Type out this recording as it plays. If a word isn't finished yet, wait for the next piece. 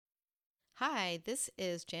Hi, this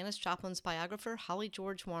is Janis Joplin's biographer, Holly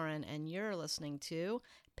George Warren, and you're listening to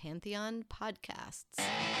Pantheon Podcasts.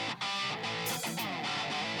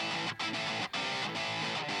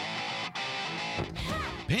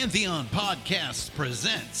 Pantheon Podcasts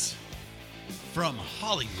presents from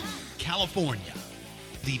Hollywood, California,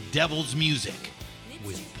 The Devil's Music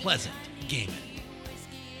with Pleasant Gaiman.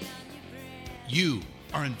 You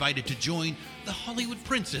are invited to join the Hollywood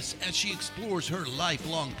princess as she explores her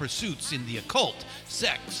lifelong pursuits in the occult,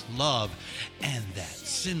 sex, love, and that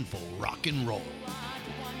sinful rock and roll.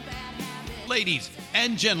 Ladies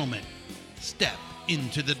and gentlemen, step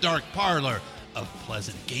into the dark parlor of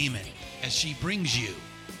Pleasant Gaiman as she brings you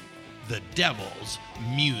the Devil's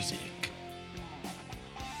Music.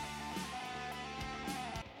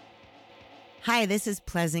 Hi, this is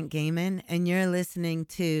Pleasant Gaiman, and you're listening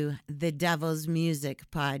to the Devil's Music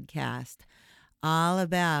podcast, all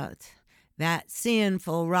about that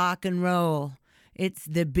sinful rock and roll. It's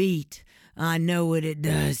the beat. I know what it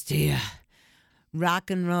does to you.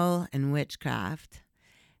 Rock and roll and witchcraft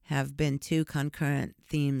have been two concurrent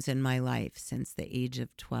themes in my life since the age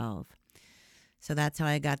of 12. So that's how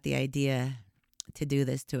I got the idea to do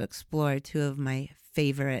this, to explore two of my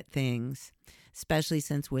favorite things, especially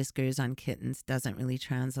since Whiskers on Kittens doesn't really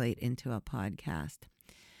translate into a podcast.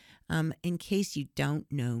 In case you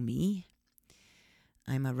don't know me,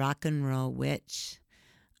 I'm a rock and roll witch.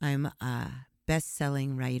 I'm a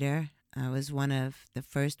best-selling writer. I was one of the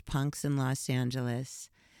first punks in Los Angeles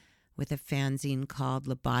with a fanzine called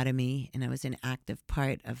Lobotomy, and I was an active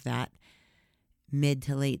part of that mid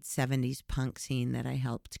to late 70s punk scene that I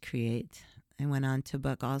helped create. I went on to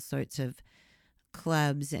book all sorts of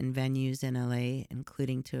clubs and venues in LA,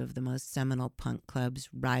 including two of the most seminal punk clubs,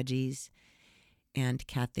 Raji's and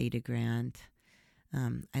Cathay de Grande.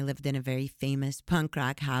 I lived in a very famous punk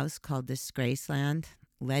rock house called Disgraceland,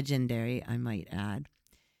 legendary, I might add.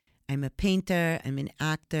 I'm a painter, I'm an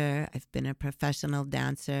actor, I've been a professional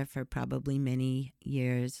dancer for probably many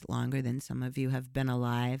years, longer than some of you have been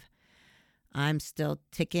alive. I'm still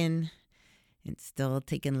ticking and still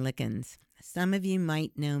taking lickings. Some of you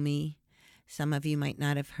might know me. Some of you might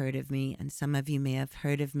not have heard of me, and some of you may have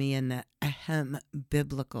heard of me in the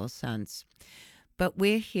biblical sense. But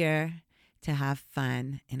we're here to have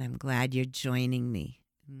fun, and I'm glad you're joining me.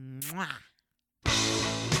 Mwah.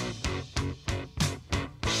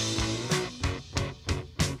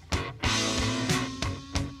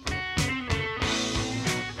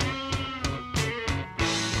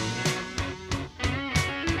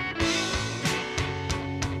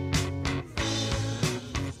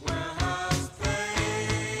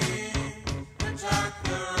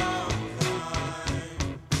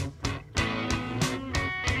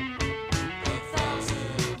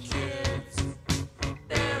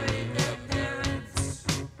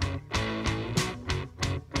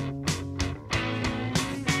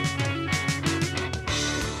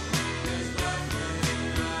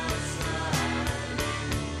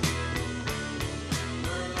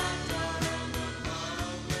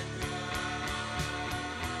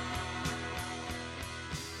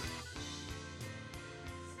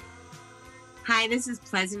 Hi, this is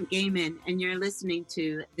Pleasant Gaiman, and you're listening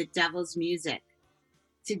to The Devil's Music.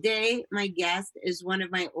 Today, my guest is one of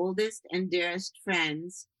my oldest and dearest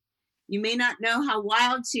friends. You may not know how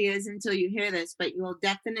wild she is until you hear this, but you will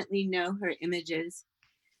definitely know her images.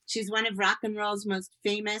 She's one of rock and roll's most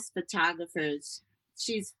famous photographers.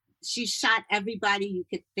 She's shot everybody you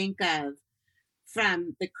could think of,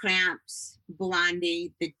 from the Cramps,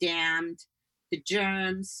 Blondie, the Damned, the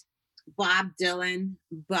Germs, Bob Dylan,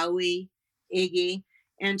 Bowie, Iggy,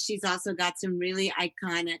 and she's also got some really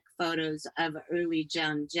iconic photos of early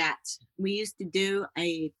Joan Jett. We used to do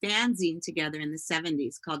a fanzine together in the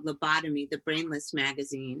 70s called Lobotomy, the Brainless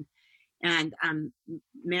magazine. And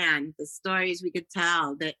man, the stories we could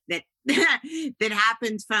tell that that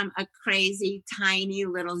happened from a crazy, tiny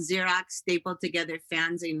little Xerox stapled together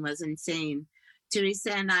fanzine was insane.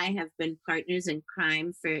 Theresa and I have been partners in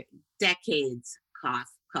crime for decades.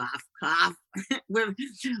 Cough, cough, cough.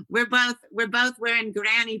 we're both wearing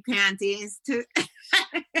granny panties to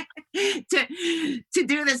to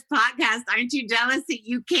do this podcast. Aren't you jealous that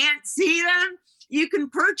you can't see them? You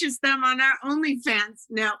can purchase them on our OnlyFans.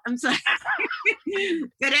 No, I'm sorry.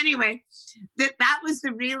 But anyway, that was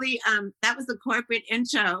that was the corporate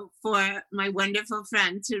intro for my wonderful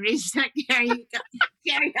friend Theresa Kereakes.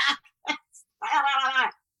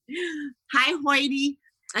 Hi, Hoity.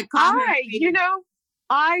 I call her. Hi, you know,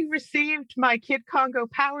 I received my Kid Congo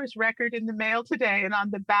Powers record in the mail today, and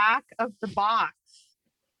on the back of the box,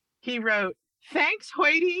 he wrote, "Thanks,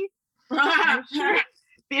 Hoity." I'm sure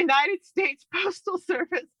The United States Postal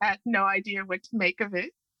Service had no idea what to make of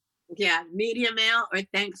it. Yeah, media mail or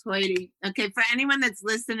thanks, Hoity. Okay, for anyone that's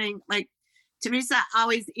listening, like Theresa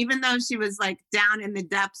always, even though she was like down in the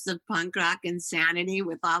depths of punk rock insanity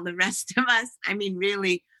with all the rest of us, I mean,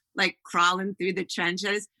 really like crawling through the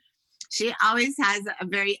trenches, she always has a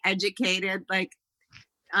very educated, like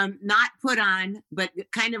not put on, but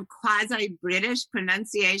kind of quasi British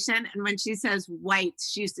pronunciation. And when she says white,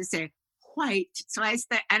 she used to say white. So I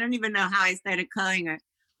don't even know how I started calling her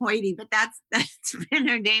Hoity, but that's been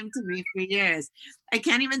her name to me for years. I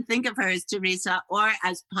can't even think of her as Theresa or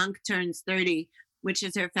as Punk Turns 30, which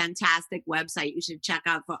is her fantastic website. You should check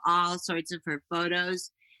out for all sorts of her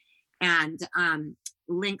photos and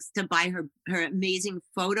links to buy her amazing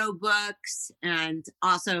photo books, and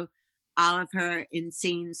also all of her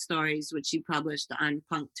insane stories, which she published on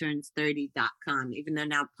punkturns30.com, even though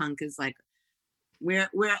now punk is like,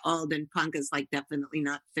 we're old and punk is like definitely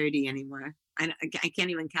not 30 anymore. I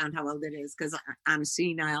can't even count how old it is because I'm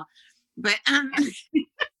senile. But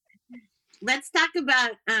let's talk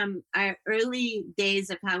about our early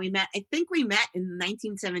days of how we met. I think we met in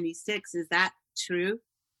 1976. Is that true?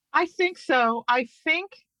 I think so. I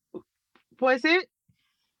think, was it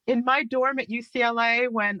in my dorm at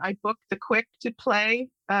UCLA when I booked the Quick to play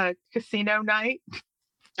casino night?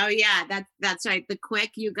 Oh yeah, that's right. The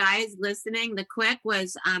Quick, you guys listening, the Quick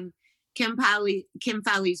was Kim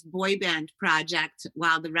Fowley's boy band project,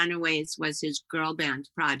 while the Runaways was his girl band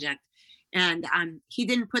project. And he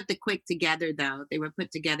didn't put the Quick together though. They were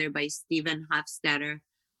put together by Stephen Hofstetter,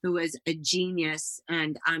 who was a genius,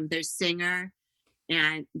 and their singer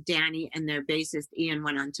and Danny and their bassist Ian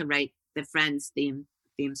went on to write the Friends theme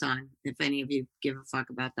song, if any of you give a fuck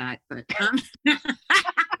about that. But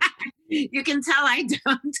you can tell I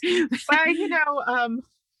don't.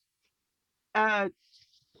 But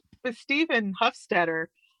but Stephen Hofstetter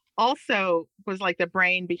also was like the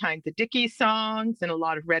brain behind the Dickies songs and a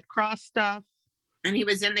lot of Red Cross stuff. And he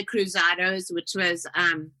was in the Cruzados, which was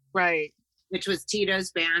right, which was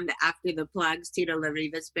Tito's band after the Plugs, Tito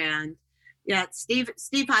Larriva's band. Yeah, Steve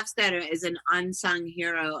Hofstetter is an unsung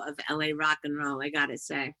hero of LA rock and roll, I gotta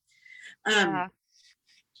say. Yeah.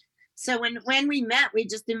 So when we met, we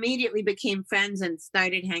just immediately became friends and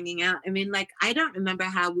started hanging out. I mean, like, I don't remember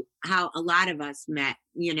how a lot of us met,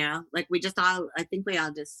 you know, like I think we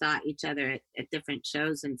all just saw each other at different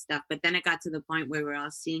shows and stuff. But then it got to the point where we're all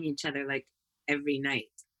seeing each other like every night.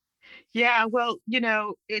 Yeah, well, you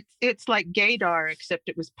know, it's like gaydar, except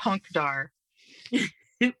it was punkdar.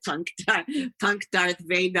 Punk Darth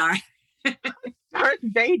Vader. Darth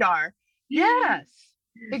Vader. Yes,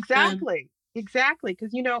 exactly. Exactly.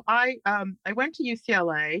 Because, you know, I went to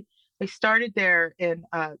UCLA. I started there in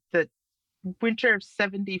the winter of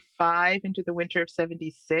 75 into the winter of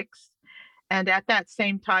 76. And at that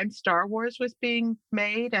same time, Star Wars was being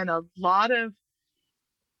made. And a lot of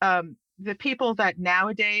the people that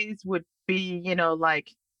nowadays would be, you know, like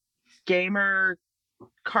gamer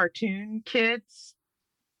cartoon kids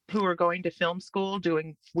who were going to film school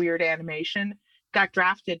doing weird animation got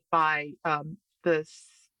drafted by the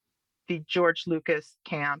George Lucas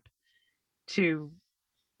camp to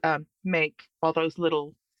make all those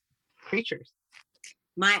little creatures.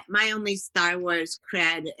 My only Star Wars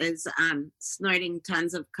cred is snorting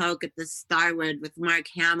tons of coke at the Starwood with Mark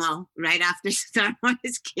Hamill right after Star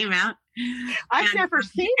Wars came out. I've never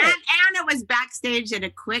seen it. And it was backstage at a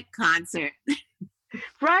Quick concert.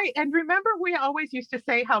 Right. And remember, we always used to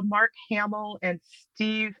say how Mark Hamill and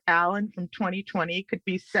Steve Allen from 2020 could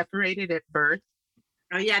be separated at birth.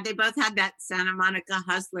 Oh yeah, they both had that Santa Monica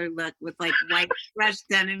Hustler look with like white fresh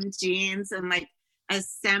denim jeans and like a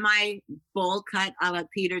semi bowl cut a la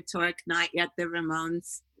Peter Tork, not yet the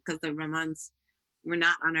Ramones, because the Ramones were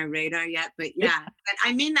not on our radar yet. But yeah, but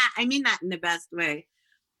I mean that in the best way.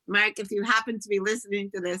 Mark, if you happen to be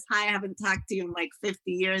listening to this, hi, I haven't talked to you in like 50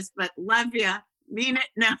 years, but love you. Mean it?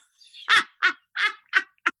 No.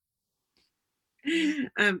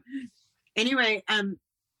 Anyway,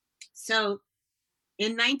 so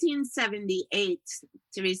in 1978,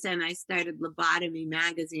 Theresa and I started Lobotomy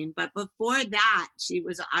magazine, but before that, she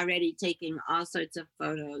was already taking all sorts of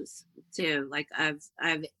photos too, like of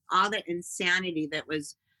all the insanity that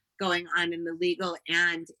was going on in the legal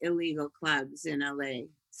and illegal clubs in LA.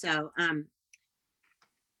 So,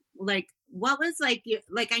 like, what was like,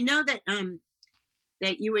 I know that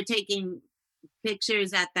that you were taking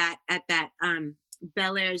pictures at that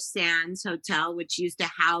Bel Air Sands Hotel, which used to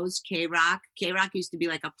house K-Rock. K-Rock used to be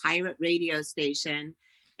like a pirate radio station,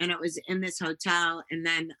 and it was in this hotel. And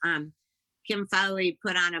then Kim Fowley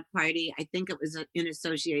put on a party. I think it was in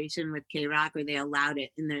association with K-Rock, or they allowed it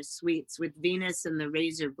in their suites with Venus and the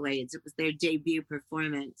Razor Blades. It was their debut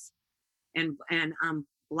performance, and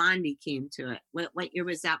Blondie came to it. What year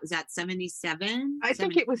was that? Was that 77? I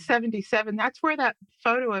think it was 77. That's where that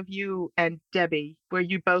photo of you and Debbie, where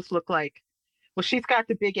you both look like, well, she's got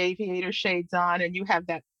the big aviator shades on, and you have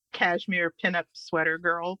that cashmere pinup sweater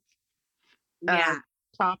girl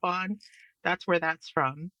top on. That's where that's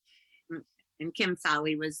from. And Kim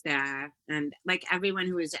Fowley was there, and like everyone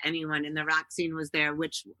who was anyone in the rock scene was there,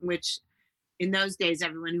 which in those days,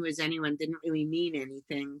 everyone who was anyone didn't really mean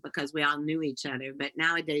anything because we all knew each other. But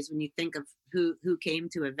nowadays, when you think of who came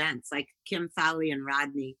to events, like Kim Fowley and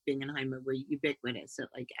Rodney Bingenheimer were ubiquitous at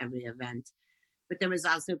like every event. But there was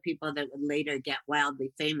also people that would later get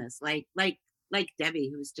wildly famous, like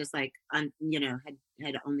Debbie, who was just like, had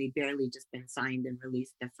only barely just been signed and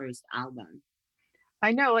released their first album.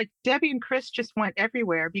 I know, like Debbie and Chris just went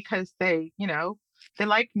everywhere because they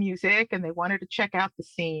liked music and they wanted to check out the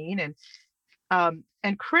scene.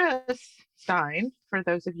 And Chris Stein, for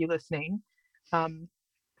those of you listening,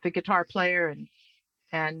 the guitar player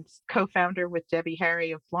and co-founder with Debbie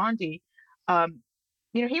Harry of Blondie,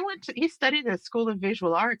 he studied at the School of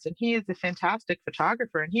Visual Arts, and he is a fantastic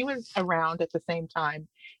photographer, and he was around at the same time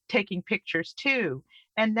taking pictures too.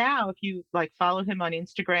 And now if you like follow him on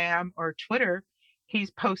Instagram or Twitter, he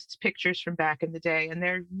posts pictures from back in the day, and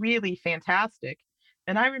they're really fantastic.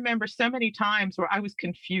 And I remember so many times where I was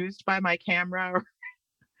confused by my camera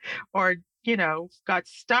or got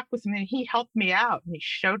stuck with something. He helped me out, and he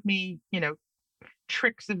showed me,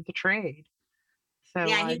 tricks of the trade. So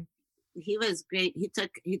yeah, he was great. He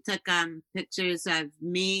took pictures of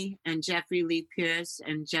me and Jeffrey Lee Pierce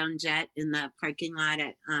and Joan Jett in the parking lot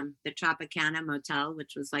at the Tropicana Motel,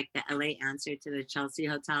 which was like the LA answer to the Chelsea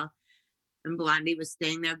Hotel. And Blondie was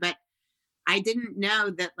staying there. But I didn't know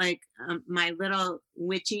that like my little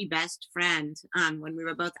witchy best friend, when we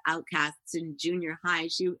were both outcasts in junior high,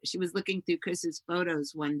 she was looking through Chris's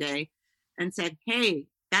photos one day and said, "Hey,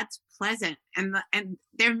 that's Pleasant. And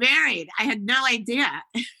they're married." I had no idea.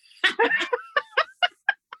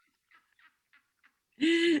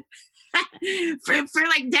 for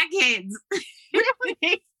like decades.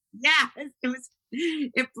 Really? Yeah,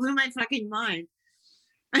 it blew my fucking mind.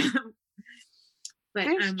 But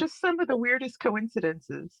there's just some of the weirdest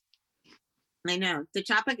coincidences. I know. The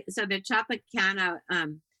Tropicana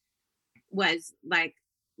was like,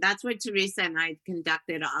 that's where Theresa and I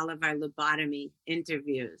conducted all of our lobotomy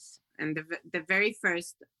interviews. And the very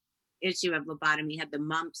first issue of Lobotomy had the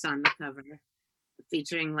Mumps on the cover,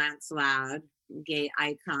 featuring Lance Loud, gay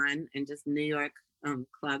icon, and just New York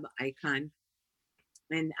club icon.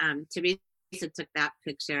 And Theresa took that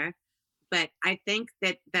picture. But I think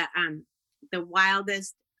that the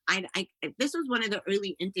wildest, this was one of the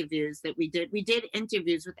early interviews that we did. We did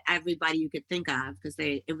interviews with everybody you could think of because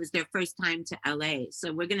it was their first time to LA.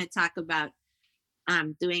 So we're going to talk about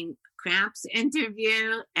doing Cramps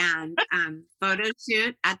interview and photo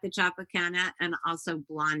shoot at the Tropicana, and also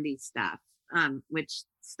Blondie stuff, which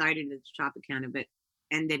started at the Tropicana but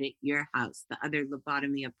ended at your house, the other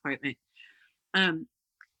lobotomy apartment.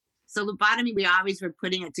 So Lobotomy, we always were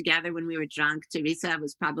putting it together when we were drunk. Theresa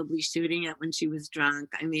was probably shooting it when she was drunk.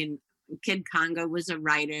 I mean, Kid Congo was a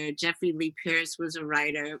writer. Jeffrey Lee Pierce was a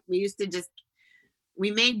writer. We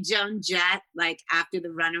made Joan Jett, like after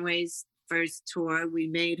the Runaways first tour, we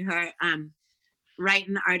made her write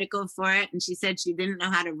an article for it. And she said she didn't know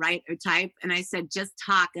how to write or type. And I said, just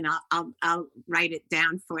talk and I'll write it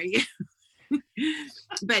down for you.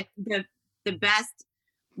 But the best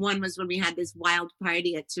one was when we had this wild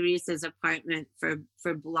party at Theresa's apartment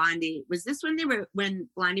for Blondie. Was this when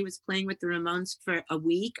Blondie was playing with the Ramones for a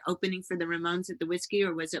week, opening for the Ramones at the Whiskey,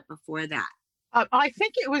 or was it before that? I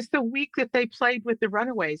think it was the week that they played with the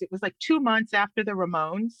Runaways. It was like 2 months after the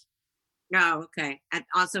Ramones. Oh, okay.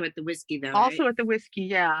 Also at the Whiskey, though. Also right? at the Whiskey,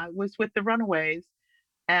 yeah. It was with the Runaways.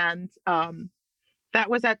 And that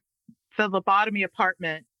was at the Lobotomy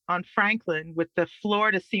apartment on Franklin with the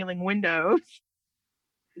floor-to-ceiling windows.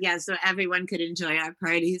 Yeah, so everyone could enjoy our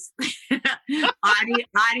parties.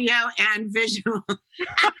 audio and visual.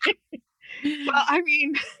 Well, I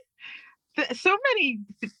mean, so many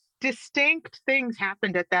distinct things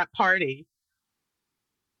happened at that party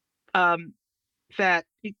that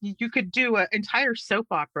you could do an entire soap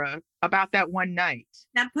opera about that one night.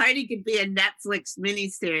 That party could be a Netflix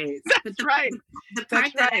miniseries. That's right. The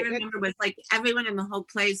part that I remember was like everyone in the whole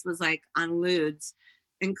place was like on lewds,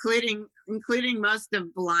 including most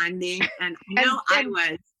of Blondie, and I know I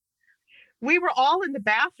was. We were all in the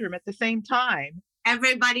bathroom at the same time,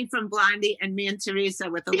 everybody from Blondie and me and Theresa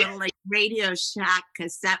with a little like Radio Shack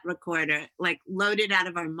cassette recorder, like loaded out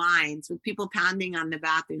of our minds, with people pounding on the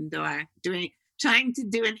bathroom door, trying to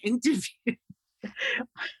do an interview.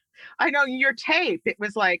 I know your tape. It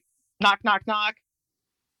was like knock, knock, knock.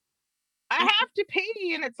 I have to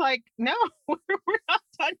pee, and it's like, no, we're not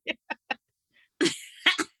done yet.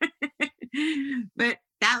 But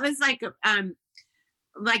that was like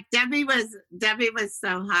Debbie was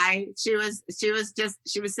so high. She was just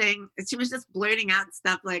blurting out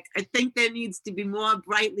stuff like, I think there needs to be more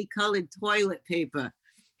brightly colored toilet paper.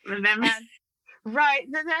 Remember? Right.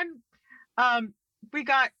 And then we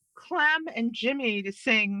got Clem and Jimmy to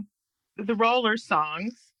sing the Rollers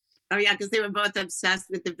songs. Oh yeah, because they were both obsessed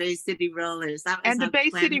with the Bay City Rollers. And the Bay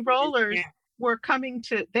City Rollers were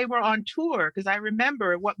they were on tour, because I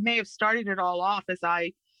remember what may have started it all off as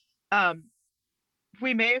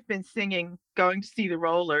we may have been singing Going to See the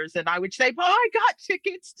Rollers, and I would say, oh, I got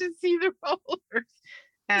tickets to see the Rollers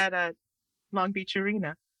at Long Beach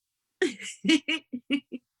Arena.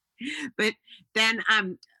 But then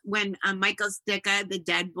when Michael Sticker, the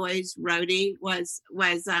Dead Boys roadie, was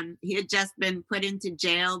he had just been put into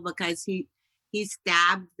jail because he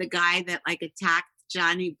stabbed the guy that like attacked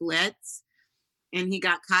Johnny Blitz, and he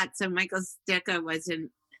got caught. So Michael Sticker was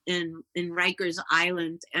in Rikers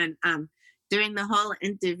Island, and during the whole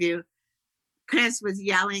interview, Chris was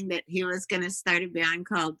yelling that he was going to start a band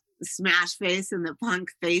called Smash Face and the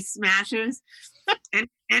Punk Face Smashers, and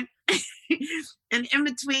in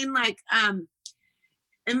between like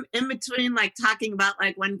talking about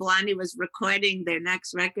like when Blondie was recording their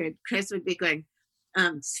next record, Chris would be going,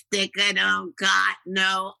 Sticker don't got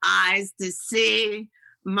no eyes to see,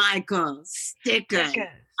 Michael Sticker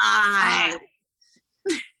eyes.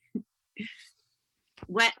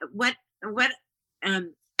 What oh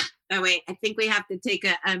wait, I think we have to take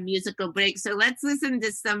a musical break, so let's listen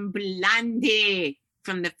to some Blondie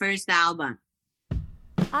from the first album.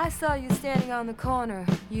 I saw you standing on the corner.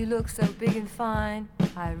 You look so big and fine.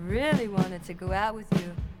 I really wanted to go out with you.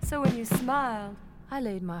 So when you smiled, I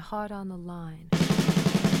laid my heart on the line.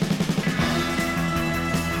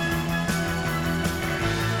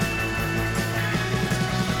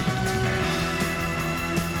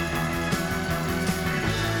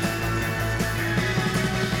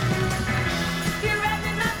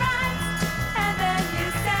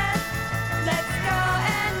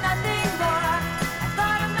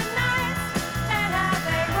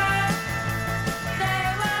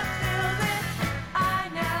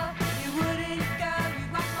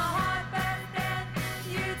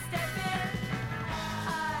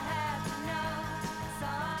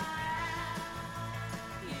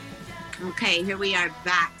 Okay, here we are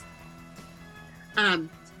back.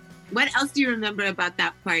 What else do you remember about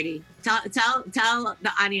that party? Tell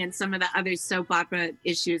the audience some of the other soap opera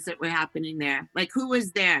issues that were happening there. Like, who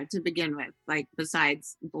was there to begin with, like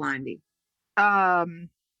besides Blondie?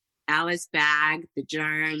 Alice Bagg, the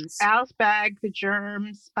Germs. Alice Bagg, the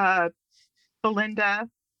Germs, Belinda.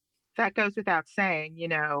 That goes without saying, you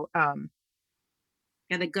know.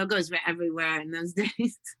 Yeah, the Go-Go's were everywhere in those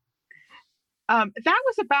days. That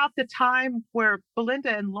was about the time where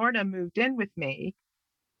Belinda and Lorna moved in with me,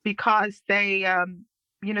 because they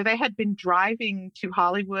had been driving to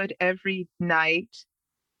Hollywood every night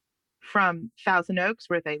from Thousand Oaks,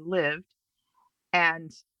 where they lived, and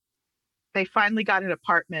they finally got an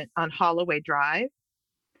apartment on Holloway Drive.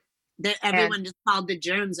 Everyone just called the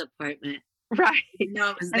Germs apartment. Right.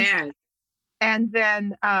 No, it was theirs. And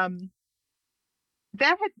then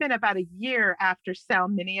that had been about a year after Sal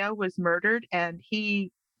Mineo was murdered, and he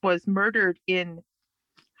was murdered in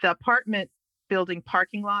the apartment building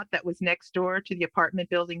parking lot that was next door to the apartment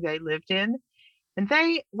building they lived in. And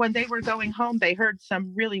when they were going home, they heard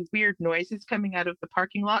some really weird noises coming out of the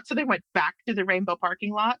parking lot. So they went back to the Rainbow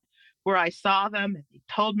parking lot where I saw them, and he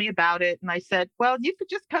told me about it. And I said, well, you could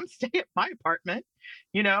just come stay at my apartment.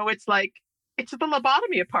 You know, it's the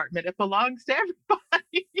lobotomy apartment. It belongs to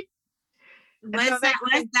everybody. Was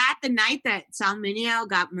that the night that Sal Mineo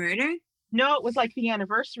got murdered? No, it was like the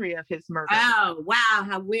anniversary of his murder. Oh, wow.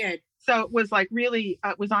 How weird. So it was like really,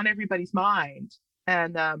 it was on everybody's mind.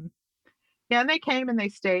 And and they came and they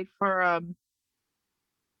stayed for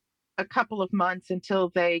a couple of months until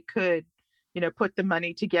they could, put the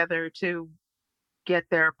money together to get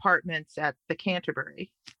their apartments at the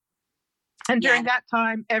Canterbury. And during that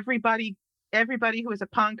time, everybody who was a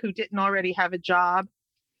punk who didn't already have a job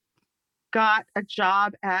got a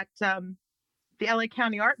job at the LA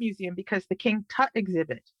County Art Museum, because the King Tut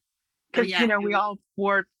exhibit. Because, we all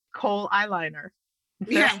wore kohl eyeliner.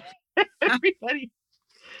 So everybody.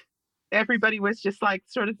 everybody was just like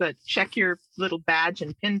sort of the check your little badge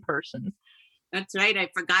and pin person. That's right. I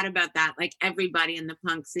forgot about that. Like everybody in the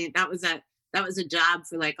punk scene, that was a job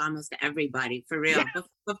for like almost everybody, for real. Yeah.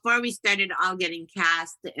 Before we started all getting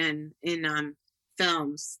cast in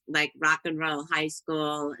films like Rock and Roll High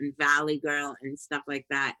School and Valley Girl and stuff like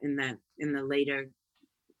that in the later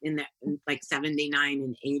in like 79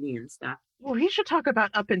 and 80 and stuff. Well, he should talk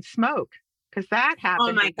about Up in Smoke, because that happened.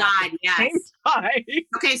 Oh my God, yes. Time.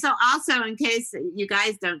 Okay, so also in case you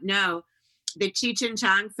guys don't know, the Cheech and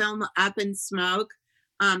Chong film Up in Smoke,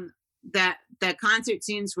 the concert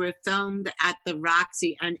scenes were filmed at the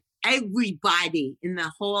Roxy, and everybody in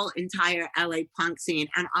the whole entire LA punk scene,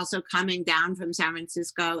 and also coming down from San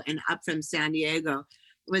Francisco and up from San Diego,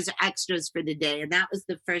 was extras for the day. And that was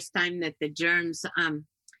the first time that the Germs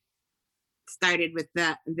started with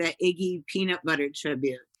the Iggy peanut butter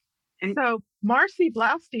tribute. And so Marcy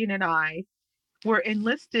Blaustein and I were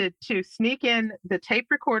enlisted to sneak in the tape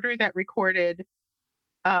recorder that recorded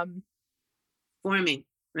Forming,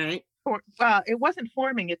 right? It wasn't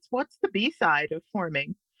Forming. It's what's the B-side of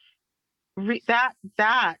Forming? That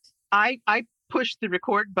I pushed the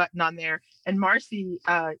record button on there, and Marcy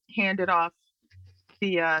handed off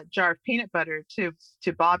the jar of peanut butter to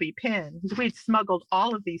Bobby Pinn. We'd smuggled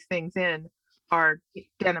all of these things in our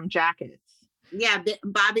denim jackets. Yeah,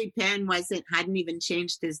 Bobby Pinn hadn't even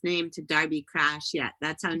changed his name to Darby Crash yet.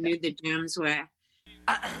 That's how new the Germs were.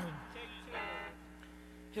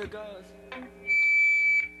 Here goes.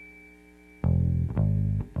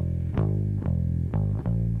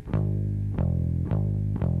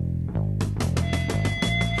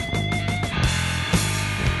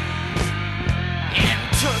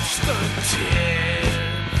 Touch the tips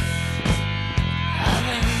of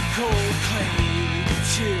an cold clay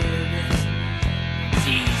tip.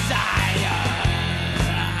 Desire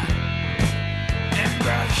and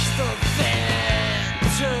brush the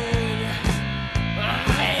vented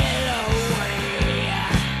veil away.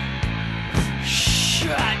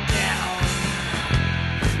 Shut down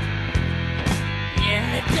in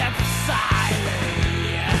the depth of silence.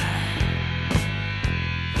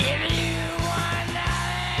 If you wanna,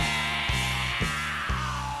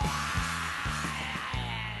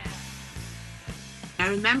 I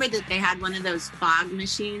remember that they had one of those fog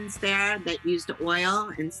machines there that used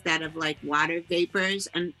oil instead of like water vapors,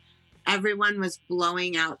 and everyone was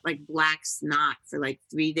blowing out like black snot for like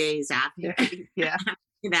 3 days after. Yeah.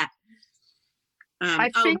 that. I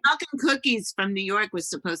think Milk and Cookies from New York was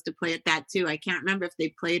supposed to play at that too. I can't remember if they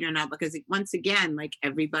played or not, because once again, like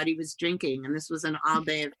everybody was drinking, and this was an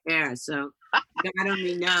all-day affair. So God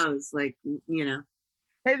only knows, like, you know.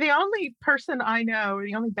 the only person I know, or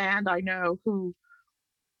the only band I know who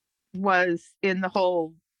was in the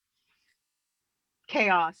whole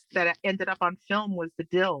chaos that ended up on film was the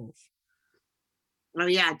Dills. Oh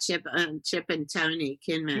yeah, Chip and Tony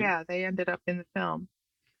Kinman. Yeah, they ended up in the film.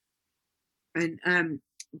 And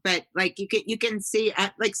but like you can see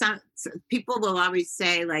like some people will always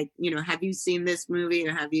say, like, you know, have you seen this movie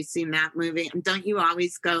or have you seen that movie? And don't you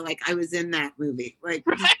always go like, I was in that movie, like,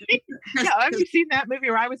 right? Yeah, have you seen that movie,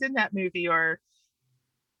 or I was in that movie, or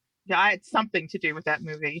yeah, I had something to do with that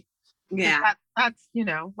movie. Yeah, that's, you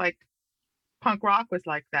know, like punk rock was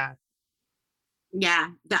like that. Yeah,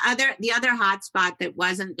 the other hot spot that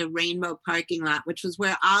wasn't the Rainbow parking lot, which was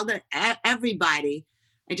where all everybody.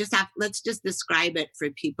 Let's just describe it for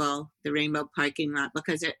people, the Rainbow parking lot,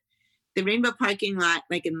 because the Rainbow parking lot,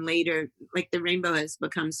 like in later, like the Rainbow has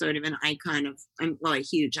become sort of an icon of, well, a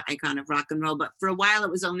huge icon of rock and roll, but for a while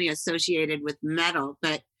it was only associated with metal,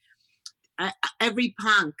 but every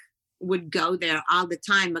punk would go there all the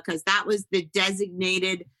time because that was the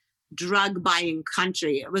designated drug buying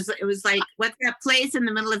country. It was like, what's that place in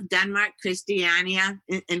the middle of Denmark, Christiania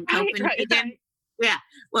in Copenhagen? Right. Yeah,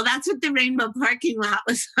 well, that's what the Rainbow parking lot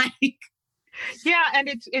was like. Yeah, and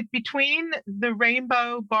it's between the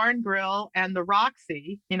Rainbow Bar and Grill and the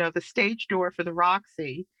Roxy, you know, the stage door for the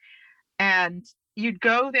Roxy. And you'd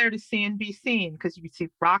go there to see and be seen because you could see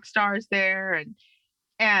rock stars there.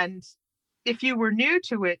 And if you were new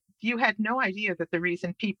to it, you had no idea that the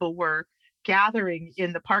reason people were gathering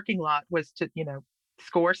in the parking lot was to, you know,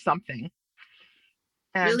 score something.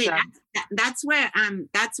 And, really, that's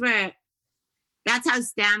how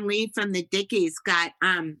Stan Lee from the Dickies got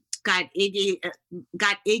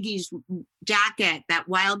Iggy's jacket, that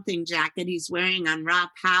Wild Thing jacket he's wearing on Raw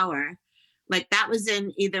Power. Like that was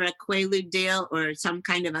in either a Quaalude deal or some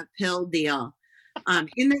kind of a pill deal.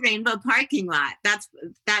 In the Rainbow parking lot. That's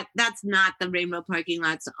not the Rainbow parking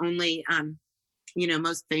lot's only you know,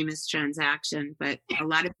 most famous transaction, but a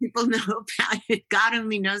lot of people know about it. God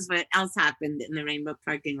only knows what else happened in the Rainbow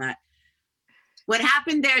parking lot. what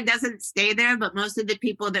happened there doesn't stay there, but most of the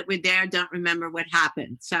people that were there don't remember what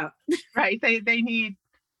happened. So Right. They need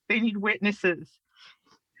witnesses.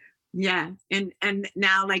 yeah, and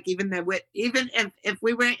now like even if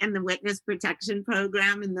we were in the witness protection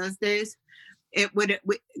program in those days, it would,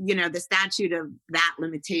 the statute of that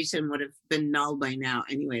limitation would have been null by now.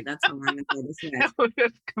 Anyway, that's how long ago this was. That would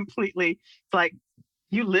have completely. It's like,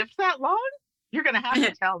 you lived that long? You're gonna have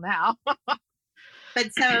to tell now.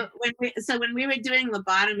 But so when we were doing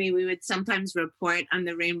lobotomy, we would sometimes report on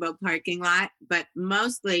the Rainbow parking lot, but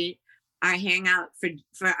mostly our hangout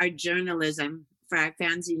for our journalism, for our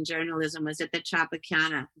fanzine journalism, was at the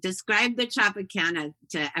Tropicana. Describe the Tropicana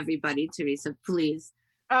to everybody, Theresa, please.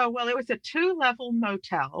 Oh, well, it was a 2-level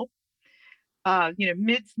motel,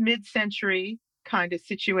 mid-century kind of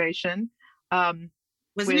situation. Wasn't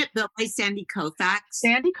it built by Sandy Koufax?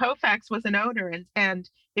 Sandy Koufax was an owner, and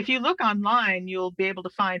if you look online, you'll be able to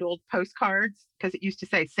find old postcards, because it used to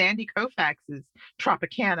say Sandy Koufax's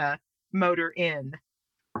Tropicana Motor Inn.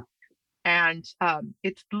 And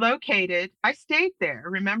it's located, I stayed there.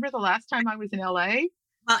 Remember the last time I was in LA?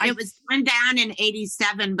 Well, it was torn down in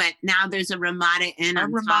 87, but now there's a Ramada Inn. A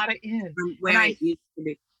Ramada Inn. Where it used to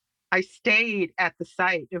be. I stayed at the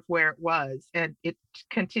site of where it was, and it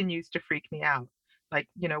continues to freak me out. Like,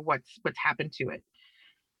 what's happened to it.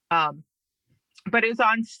 But it was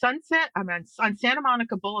on on Santa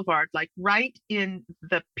Monica Boulevard, like right in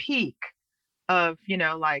the peak of,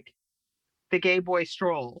 like the gay boy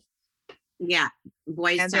stroll. Yeah,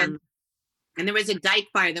 boys. And there was a dyke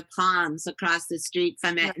bar, the Palms, across the street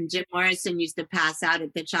from it. And Jim Morrison used to pass out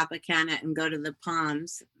at the Tropicana and go to the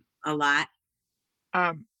Palms a lot.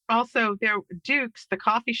 Also, Duke's, the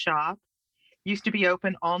coffee shop, used to be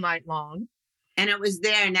open all night long. And it was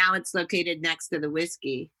there. Now it's located next to the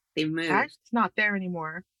Whiskey. They moved. It's not there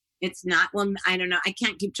anymore. It's not. Well, I don't know. I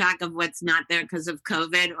can't keep track of what's not there because of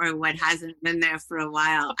COVID or what hasn't been there for a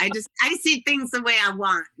while. I see things the way I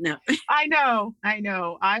want. No. I know.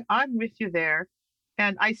 I'm with you there.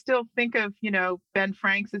 And I still think of, Ben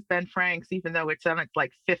Franks as Ben Franks, even though it's on its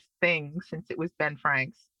like 5th thing since it was Ben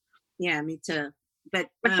Franks. Yeah, me too. But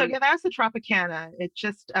so yeah, that's the Tropicana. It's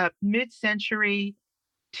just a mid-century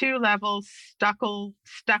 2-level stucco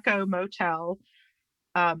motel.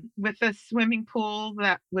 With a swimming pool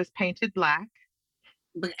that was painted black.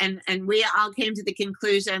 And we all came to the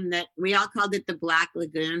conclusion that we all called it the Black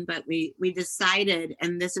Lagoon, but we decided,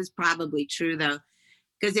 and this is probably true though,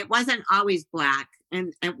 because it wasn't always black.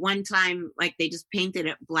 And at one time, like they just painted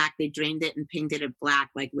it black, they drained it and painted it black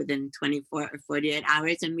like within 24 or 48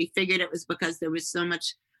 hours. And we figured it was because there was so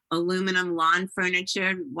much aluminum lawn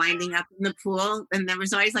furniture winding up in the pool, and there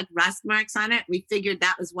was always like rust marks on it. We figured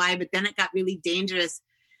that was why, but then it got really dangerous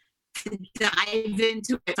to dive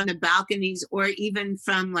into it from the balconies or even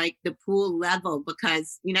from like the pool level,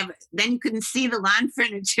 because then you couldn't see the lawn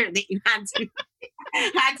furniture that you had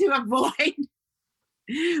to avoid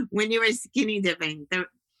when you were skinny dipping.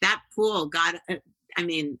 That pool got,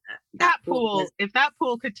 that pool, if that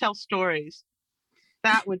pool could tell stories,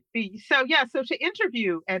 that would be. So to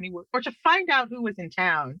interview anyone or to find out who was in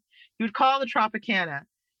town, you would call the Tropicana,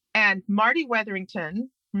 and Marty Wetherington,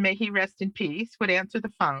 may he rest in peace, would answer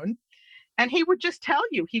the phone, and he would just tell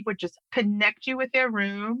you. He would just connect you with their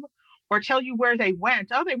room or tell you where they went.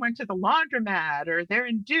 Oh, they went to the laundromat, or they're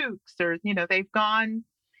in Duke's, or they've gone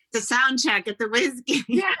to sound check at the Whiskey.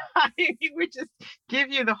 Yeah, he would just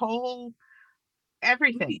give you the whole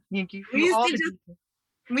everything.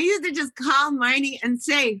 We used to just call Marty and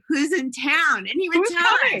say, "Who's in town?" And he would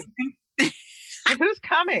tell us. And who's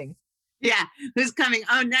coming? Yeah, who's coming?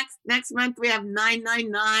 Oh, next month we have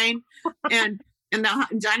 999, and the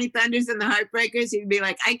Johnny Thunders and the Heartbreakers. He'd be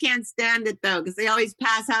like, "I can't stand it though, because they always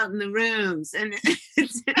pass out in the rooms, and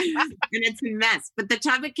it's a mess." But the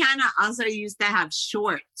Tropicana also used to have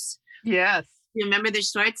shorts. Yes, you remember the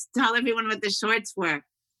shorts? Tell everyone what the shorts were.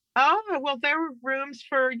 Oh well, there were rooms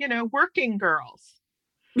for working girls.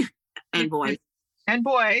 And boys. And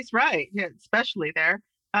boys, right. Yeah, especially there.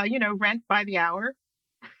 Rent by the hour.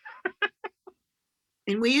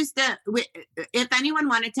 And we used to, if anyone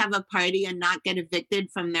wanted to have a party and not get evicted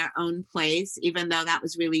from their own place, even though that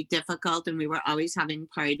was really difficult and we were always having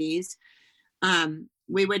parties,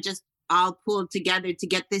 we would just all pool together to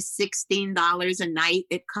get this $16 a night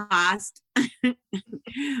it cost.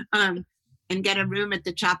 And get a room at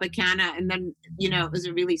the Tropicana. And then, it was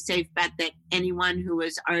a really safe bet that anyone who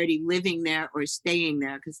was already living there or staying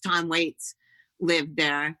there, because Tom Waits lived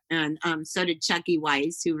there, and so did Chucky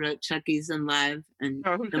Weiss, who wrote Chucky's in Love. And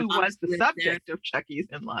who was the subject of Chucky's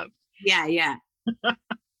in Love. Yeah.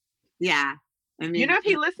 Yeah. I mean, if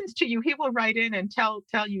he listens to you, he will write in and tell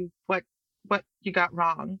you what what you got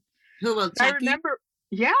wrong. Who will I Chucky? remember,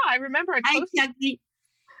 I remember Hi, Chucky.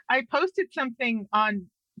 I posted something on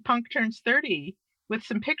Punk Turns 30 with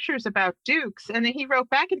some pictures about Dukes, and then he wrote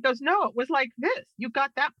back and goes, "No, it was like this. You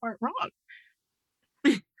got that part wrong."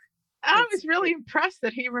 I was really impressed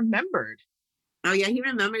that he remembered. Oh yeah, he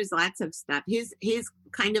remembers lots of stuff. He's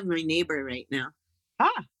kind of my neighbor right now.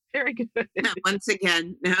 Ah, very good. Once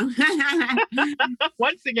again, no.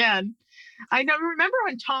 Once again. I know. Remember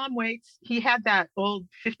when Tom Waits, he had that old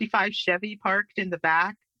 55 Chevy parked in the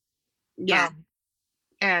back? Yeah.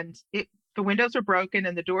 And the windows were broken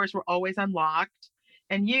and the doors were always unlocked.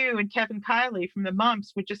 And you and Kevin Kiley from the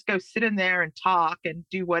Mumps would just go sit in there and talk and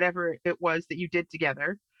do whatever it was that you did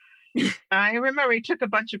together. I remember he took a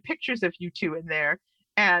bunch of pictures of you two in there,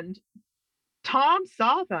 and Tom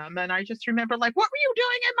saw them, and I just remember, like, what were you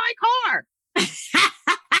doing in my car?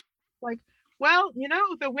 Like, well,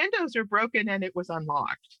 the windows are broken and it was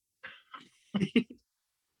unlocked.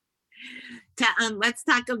 Let's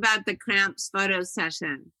talk about the Cramps photo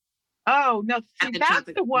session. Oh no, see,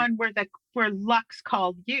 that's the one where Lux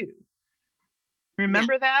called you.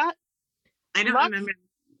 Remember that? I don't remember.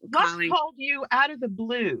 Lux called you out of the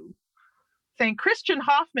blue, saying Christian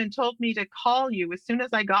Hoffman told me to call you as soon as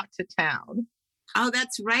I got to town. Oh,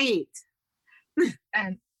 that's right.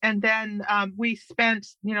 And then we spent,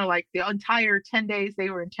 like the entire 10 days they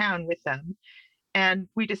were in town with them. And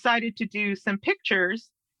we decided to do some pictures,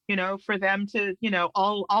 for them to,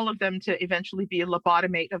 all of them to eventually be a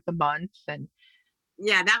lobotomate of the month. And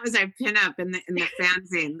yeah, that was our pinup in the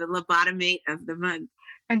fanzine, the lobotomate of the month.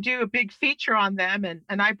 And do a big feature on them.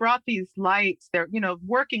 And I brought these lights, they're,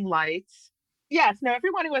 working lights. Yes, now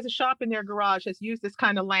everyone who has a shop in their garage has used this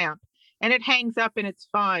kind of lamp, and it hangs up and it's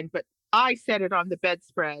fine. But I set it on the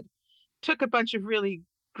bedspread, took a bunch of really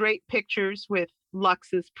great pictures with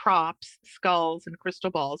Lux's props, skulls and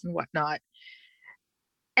crystal balls and whatnot.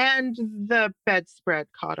 And the bedspread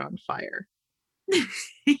caught on fire.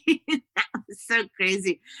 That was so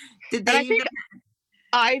crazy. I think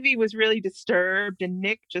Ivy was really disturbed, and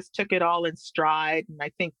Nick just took it all in stride. And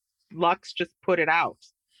I think Lux just put it out.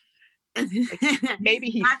 Like, maybe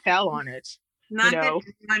he fell on it. Not that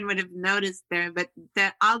anyone would have noticed there, but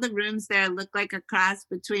all the rooms there look like a cross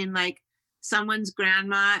between like someone's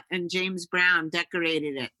grandma and James Brown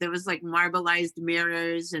decorated it. There was like marbleized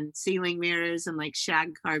mirrors and ceiling mirrors and like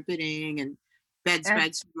shag carpeting and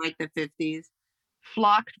bedspreads from like the 50s.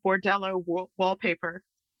 Flocked bordello wallpaper.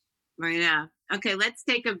 Right now. Okay, let's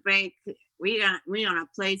take a break. We're gonna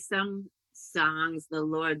play some songs the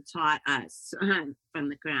Lord taught us from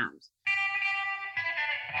the Cramps.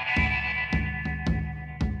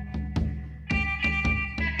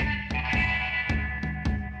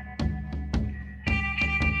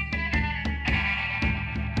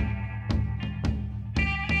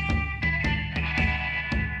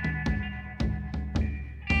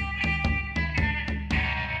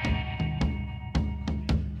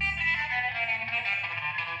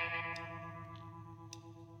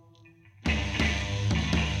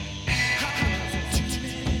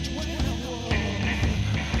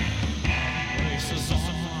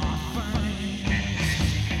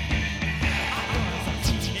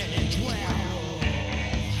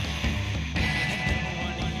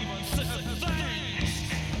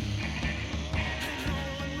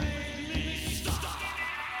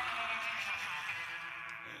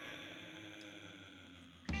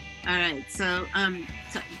 All right, so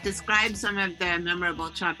describe some of the memorable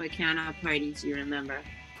Tropicana parties you remember.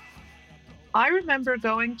 I remember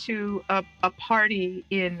going to a party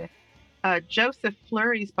in Joseph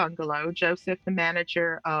Fleury's bungalow, Joseph, the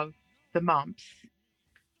manager of the Mumps,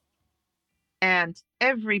 and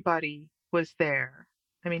everybody was there.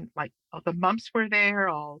 I mean, like, all the Mumps were there,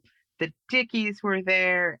 all the Dickies were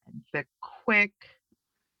there, and the Quick.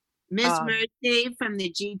 Miss Mercy from the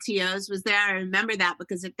GTOs was there. I remember that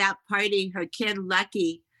because at that party, her kid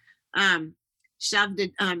Lucky shoved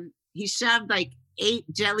like 8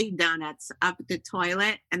 jelly donuts up the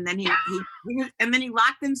toilet, and then he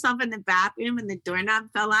locked himself in the bathroom, and the doorknob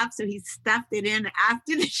fell off, so he stuffed it in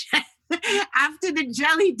after the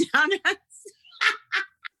jelly donuts.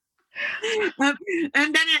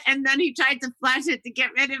 and then he tried to flush it to get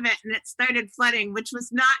rid of it, and it started flooding, which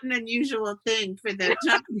was not an unusual thing for the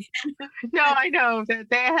No, I know that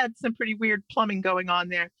they had some pretty weird plumbing going on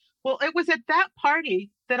there. Well, it was at that party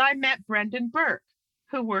that I met Brendan Burke,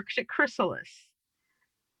 who works at Chrysalis,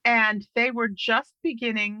 and they were just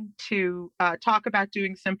beginning to talk about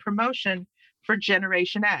doing some promotion for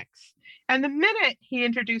Generation X. And the minute he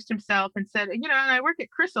introduced himself and said, and I work at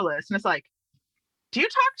Chrysalis, and it's like, do you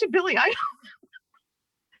talk to Billy Idol?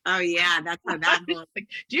 Oh yeah, that's how that whole. Like,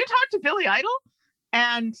 do you talk to Billy Idol?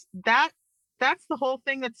 And that's the whole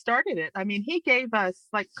thing that started it. I mean, he gave us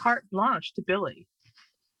like carte blanche to Billy.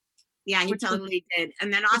 Yeah, he Which was- totally did.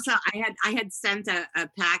 And then also I had sent a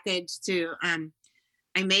package to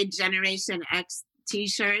I made Generation X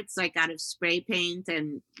t-shirts like out of spray paint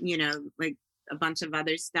and like a bunch of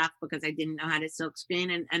other stuff because I didn't know how to silk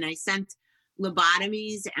screen, and I sent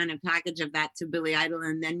lobotomies and a package of that to Billy Idol.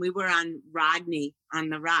 And then we were on Rodney on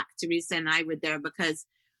the Rock. Teresa and I were there because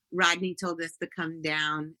Rodney told us to come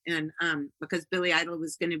down, and because Billy Idol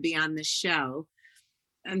was going to be on the show.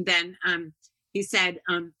 And then he said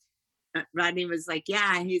Rodney was like,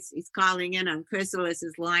 yeah, he's calling in on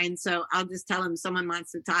Chrysalis's line, so I'll just tell him someone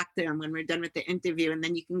wants to talk to him when we're done with the interview, and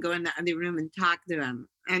then you can go in the other room and talk to him.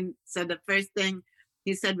 And so the first thing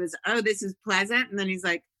he said was, oh, this is Pleasant. And then he's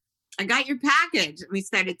like, I got your package. And we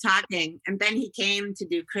started talking, and then he came to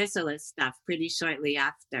do Chrysalis stuff pretty shortly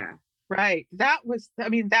after. Right. That was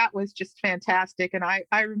just fantastic. And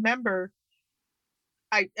I remember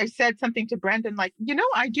I said something to Brendan, like,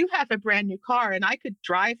 I do have a brand new car and I could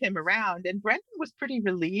drive him around. And Brendan was pretty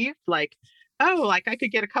relieved, like, oh, like I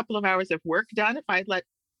could get a couple of hours of work done if I'd let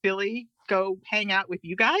Billy go hang out with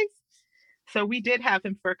you guys. So we did have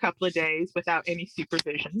him for a couple of days without any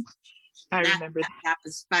supervision. I remember that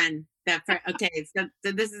was fun. Okay, so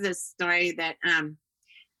this is a story that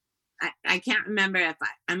I can't remember if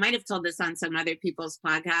I might have told this on some other people's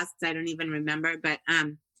podcasts. I don't even remember, but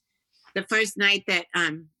the first night that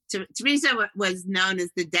Theresa was known as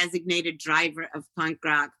the designated driver of punk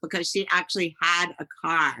rock because she actually had a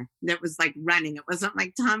car that was like running. It wasn't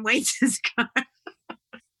like Tom Waits' car.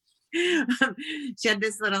 She had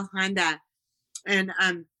this little Honda, and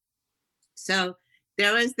so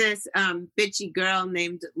there was this bitchy girl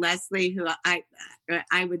named Leslie who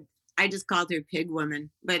I just called her Pig Woman,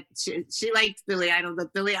 but she liked Billy Idol.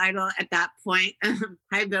 But Billy Idol at that point,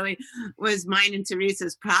 hi Billy, was mine and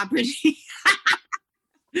Teresa's property.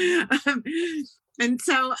 And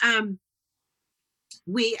so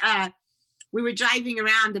we were driving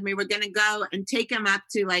around, and we were going to go and take him up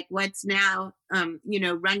to like what's now,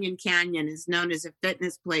 Runyon Canyon is known as a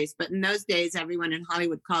fitness place. But in those days, everyone in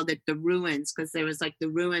Hollywood called it the ruins because there was like the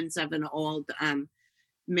ruins of an old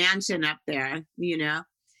mansion up there,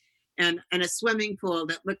 and a swimming pool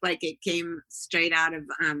that looked like it came straight out of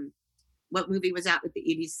what movie was that with the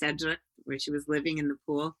Edie Sedgwick where she was living in the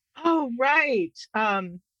pool? Oh, right. I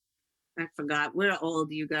forgot. We're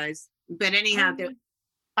old, you guys. But anyhow,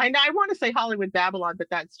 I want to say Hollywood Babylon, but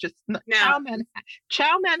that's just Chow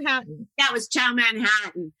Manhattan. Yeah, it was Chow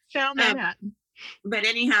Manhattan. Chow Manhattan. But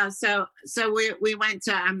anyhow, so we went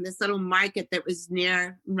to this little market that was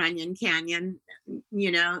near Runyon Canyon,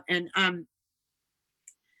 and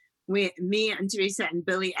me and Teresa and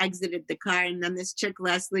Billy exited the car, and then this chick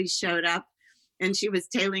Leslie showed up, and she was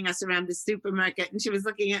tailing us around the supermarket, and she was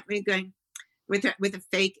looking at me going with a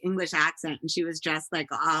fake English accent, and she was dressed like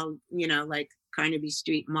all like Carnaby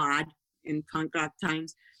Street mod in punk rock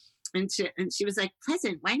times, and she was like,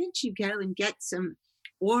 Pleasant, why don't you go and get some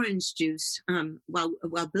orange juice while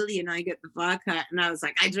Billy and I get the vodka? And I was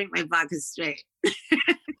like, I drink my vodka straight.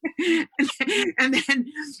 and then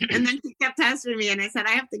she kept pestering me, and I said,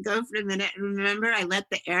 I have to go for a minute. And remember, I let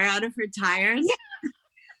the air out of her tires. Yeah.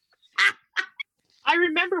 I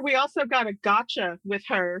remember we also got a gotcha with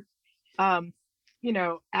her,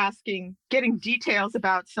 getting details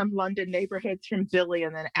about some London neighborhoods from Billy,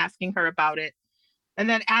 and then asking her about it. And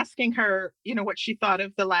then asking her, what she thought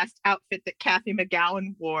of the last outfit that Kathy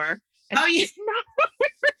McGowan wore. And oh, yeah. What we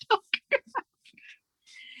were talking about.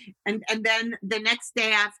 And then the next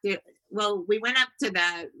day after, well, we went up to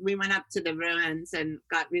the ruins and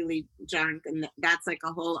got really drunk, and that's like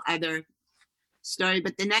a whole other story.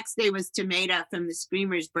 But the next day was Tomato from the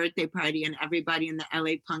Screamers' birthday party, and everybody in the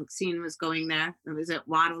LA punk scene was going there. It was at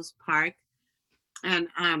Waddles Park, and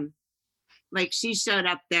like she showed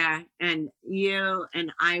up there, and you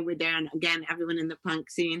and I were there, and again everyone in the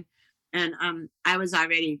punk scene, and I was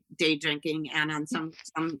already day drinking and on some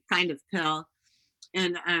kind of pill,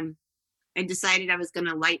 and I decided I was going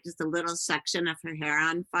to light just a little section of her hair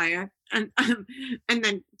on fire, and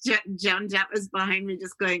then Joan Jett was behind me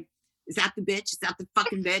just going, is that the bitch? Is that the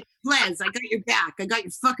fucking bitch? Liz, I got your back. I got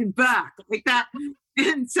your fucking back. Like that.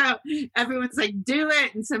 And so everyone's like, do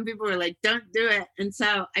it. And some people were like, don't do it. And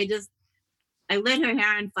so I lit her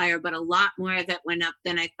hair on fire, but a lot more of it went up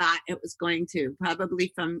than I thought it was going to,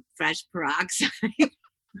 probably from fresh peroxide.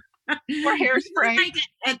 Or hairspray. Like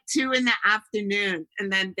at 2 p.m,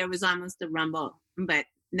 and then there was almost a rumble, but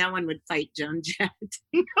no one would fight Joan Jett.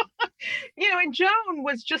 And Joan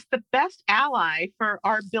was just the best ally for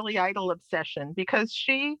our Billy Idol obsession because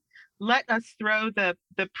she let us throw the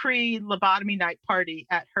pre-lobotomy night party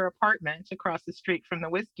at her apartment across the street from the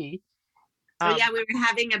Whiskey. Oh yeah, we were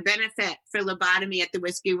having a benefit for lobotomy at the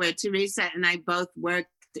Whiskey where Theresa and I both worked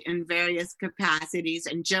in various capacities,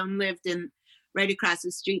 and Joan lived right across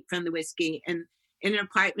the street from the Whiskey and in an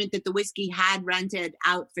apartment that the Whiskey had rented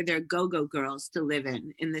out for their go-go girls to live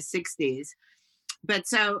in the 60s. But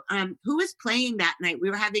so who was playing that night?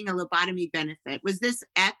 We were having a lobotomy benefit. Was this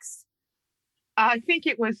X? I think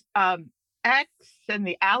it was X and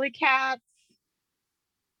the Alley Cats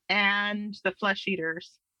and the Flesh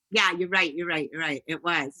Eaters. Yeah, you're right. It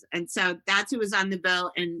was. And so that's who was on the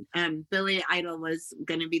bill. And Billy Idol was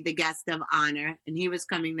going to be the guest of honor, and he was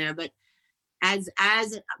coming there. But as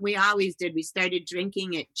we always did, we started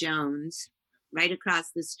drinking at Jones right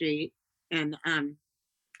across the street. And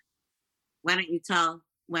why don't you tell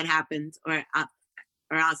what happened, or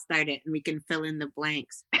I'll start it and we can fill in the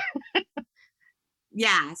blanks.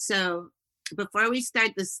 Yeah, so before we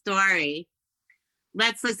start the story,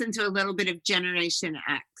 let's listen to a little bit of Generation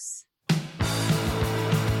X.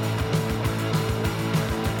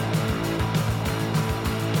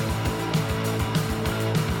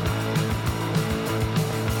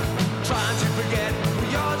 Trying to forget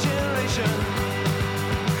your generation.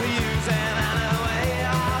 Using any way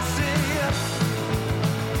I see.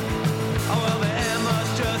 Oh, well, the end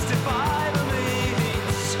must justify the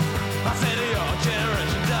means. I said your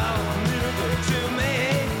generation don't mean good to me.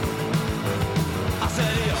 I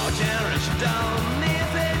said your generation don't mean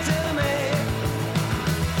anything to me.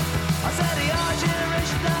 I said your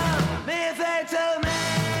generation don't mean anything to me.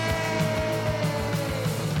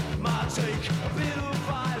 Might take a bit of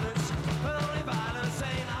violence, but only violence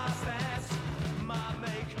ain't our stance. Might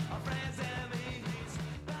make our friends enemies.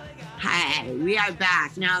 Hi, we are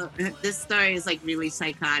back. Now, this story is like really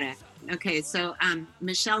psychotic. Okay, so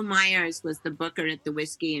Michelle Myers was the booker at the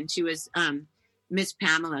Whiskey, and she was Miss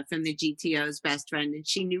Pamela from the GTO's best friend, and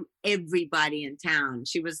she knew everybody in town.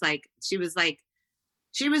 She was the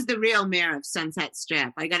real mayor of Sunset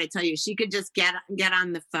Strip. I got to tell you, she could just get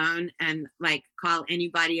on the phone and like call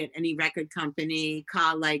anybody at any record company,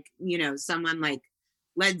 call like, someone like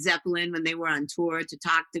Led Zeppelin when they were on tour to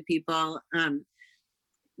talk to people.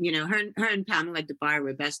 Her and Pamela DeBar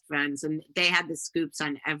were best friends, and they had the scoops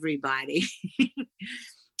on everybody.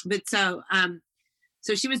 But so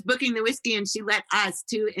she was booking the Whiskey, and she let us,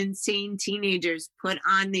 two insane teenagers, put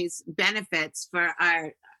on these benefits for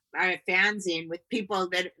our fanzine with people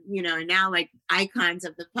that, are now like icons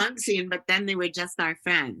of the punk scene, but then they were just our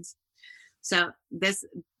friends. So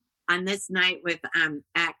on this night with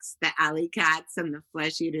X, the Alley Cats and the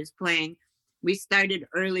Flesh Eaters playing, we started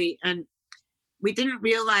early, and we didn't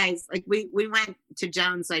realize, like, we went to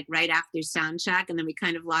Jones like right after sound check, and then we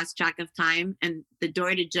kind of lost track of time, and the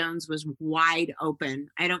door to Jones was wide open.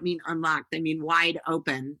 I don't mean unlocked, I mean wide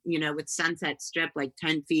open, with Sunset Strip like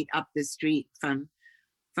 10 feet up the street from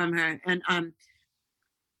her. And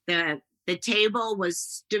the table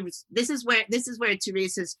was, this is where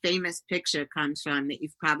Theresa's famous picture comes from that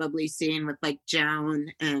you've probably seen with like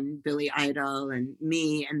Joan and Billy Idol and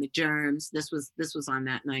me and the Germs. This was on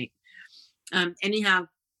that night. Anyhow,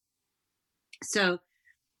 so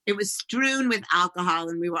it was strewn with alcohol,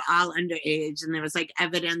 and we were all underage, and there was like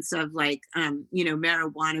evidence of like,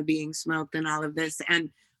 marijuana being smoked and all of this. And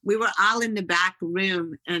we were all in the back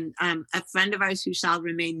room, and a friend of ours who shall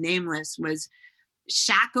remain nameless was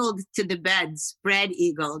shackled to the bed, spread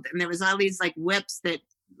eagled. And there was all these like whips that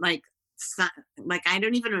like I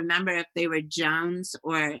don't even remember if they were Jones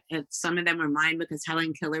or if some of them were mine, because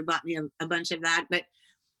Helen Killer bought me a bunch of that. But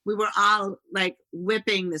we were all like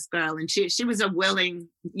whipping this girl, and she was a willing,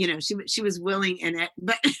 she was willing in it.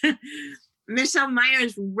 But Michelle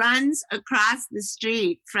Myers runs across the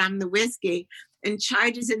street from the Whiskey and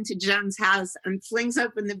charges into Joan's house and flings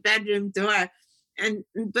open the bedroom door. And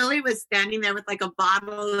Billy was standing there with like a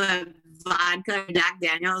bottle of vodka, Jack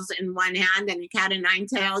Daniels in one hand, and a cat of nine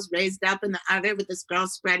tails raised up in the other, with this girl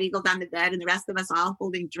spread eagled on the bed, and the rest of us all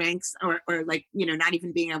holding drinks or like, not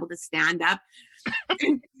even being able to stand up.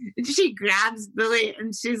 And she grabs Billy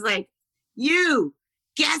and she's like, "You,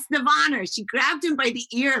 guest of honor." She grabbed him by the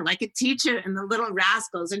ear like a teacher in The Little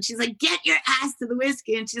Rascals. And she's like, "Get your ass to the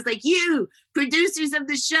Whiskey." And she's like, "You, producers of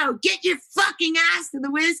the show, get your fucking ass to the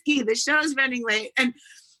Whiskey. The show's running late." And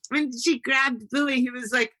when she grabbed Billy, he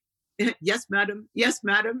was like, "Yes, madam. Yes,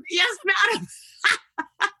 madam. Yes, madam."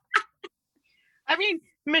 I mean,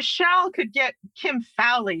 Michelle could get Kim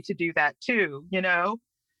Fowley to do that too,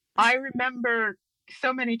 I remember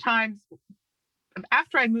so many times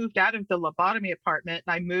after I moved out of the lobotomy apartment,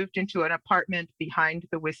 I moved into an apartment behind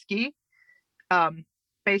the whiskey, um,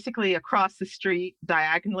 basically across the street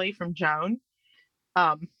diagonally from Joan.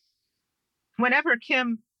 Um, Whenever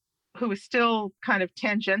Kim, who was still kind of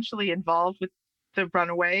tangentially involved with the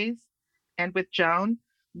Runaways and with Joan,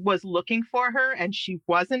 was looking for her and she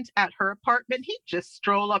wasn't at her apartment, he'd just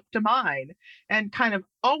stroll up to mine and kind of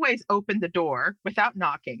always open the door without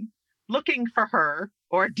knocking, looking for her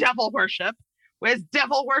or devil worship. Where's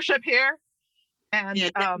devil worship here? And Yeah,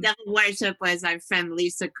 devil worship was our friend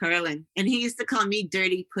Lisa Curlin, and he used to call me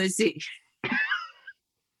dirty pussy.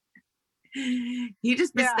 He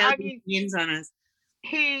just bestowed these names on us.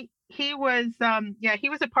 He was he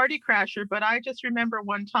was a party crasher, but I just remember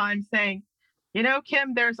one time saying, you know,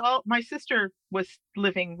 Kim, my sister was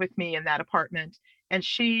living with me in that apartment and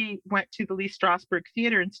she went to the Lee Strasberg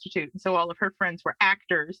Theater Institute, and so all of her friends were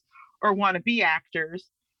actors or want to be actors.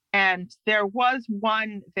 And there was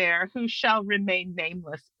one there who shall remain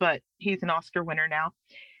nameless, but he's an Oscar winner now.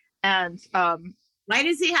 And why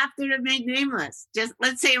does he have to remain nameless? Just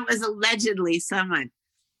let's say it was allegedly someone.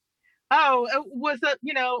 Oh, it was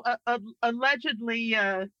allegedly,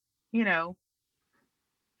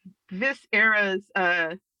 this era's,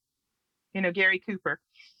 Gary Cooper.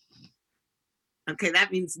 Okay,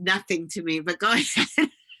 that means nothing to me, but go ahead.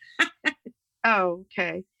 Oh,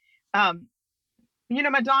 okay.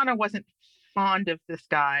 Madonna wasn't fond of this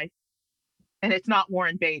guy, and it's not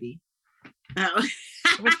Warren Beatty. Oh.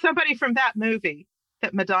 It was somebody from that movie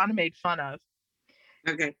that Madonna made fun of.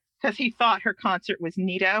 Okay. Because he thought her concert was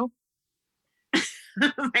neato.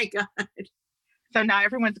 Oh my God. So now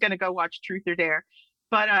everyone's going to go watch Truth or Dare.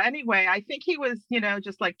 But anyway, I think he was,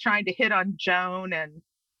 just like trying to hit on Joan, and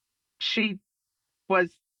she was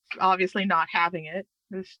obviously not having it.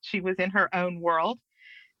 She was in her own world.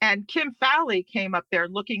 And Kim Fowley came up there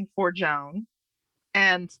looking for Joan.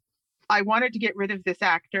 And I wanted to get rid of this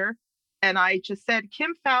actor. And I just said,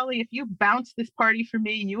 Kim Fowley, if you bounce this party for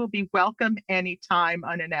me, you will be welcome anytime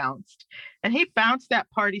unannounced. And he bounced that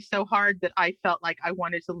party so hard that I felt like I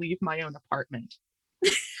wanted to leave my own apartment.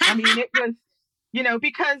 I mean, it was,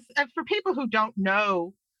 because for people who don't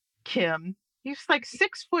know Kim, he's like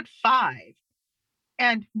 6'5"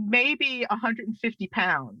 and maybe 150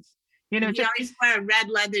 pounds. He always wore a red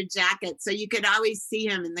leather jacket, so you could always see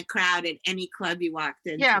him in the crowd at any club you walked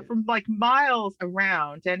into. Yeah, from like miles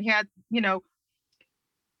around, and had,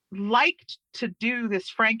 liked to do this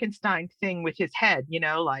Frankenstein thing with his head,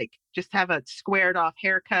 like just have a squared off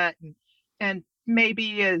haircut and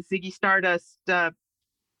maybe a Ziggy Stardust,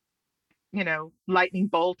 lightning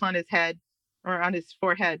bolt on his head or on his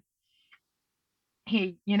forehead.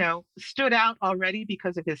 He, stood out already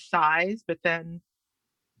because of his size, but then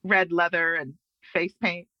red leather and face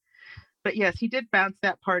paint. But yes, he did bounce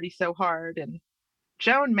that party so hard, and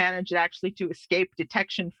Joan managed actually to escape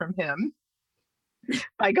detection from him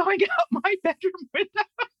by going out my bedroom window.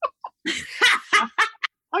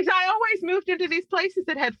 I always moved into these places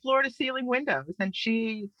that had floor to ceiling windows, and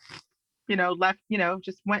she, left,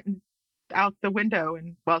 just went out the window,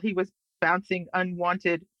 and while he was bouncing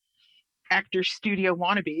unwanted actor studio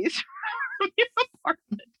wannabes from his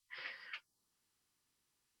apartment.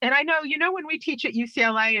 And I know, when we teach at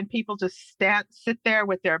UCLA and people just sit there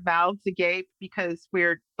with their mouths agape because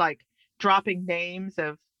we're like dropping names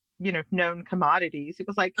of, known commodities. It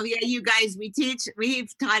was like, oh yeah, you guys,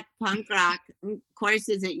 we've taught punk rock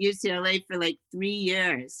courses at UCLA for like 3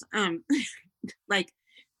 years. Like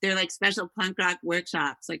they're like special punk rock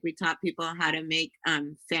workshops. Like we taught people how to make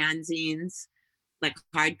fanzines, like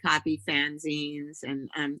hard copy fanzines. And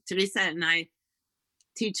Theresa and I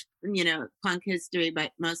teach, punk history,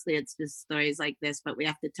 but mostly it's just stories like this, but we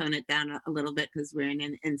have to tone it down a little bit because we're in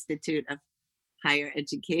an institute of higher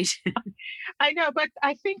education. I know, but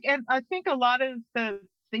I think a lot of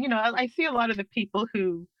I see a lot of the people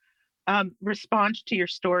who respond to your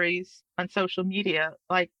stories on social media,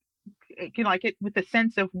 like it with a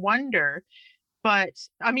sense of wonder. But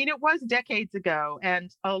I mean, it was decades ago,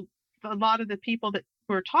 and a lot of the people that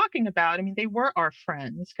we're talking about, I mean, they were our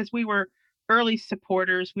friends because we were early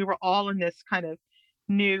supporters. We were all in this kind of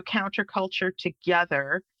new counterculture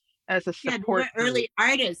together as a support. They were early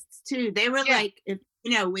artists too. They were like,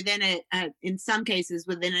 within in some cases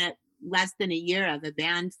within less than a year of a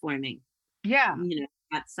band forming. Yeah.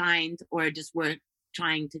 Got signed or just were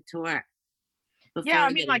trying to tour. Yeah, I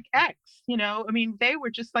mean, like X, they were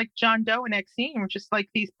just like John Doe and Exene were just like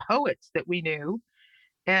these poets that we knew.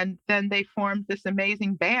 And then they formed this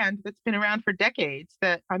amazing band that's been around for decades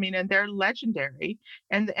and they're legendary.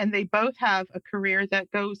 And they both have a career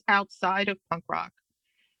that goes outside of punk rock.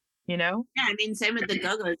 you know? Yeah, I mean, same with the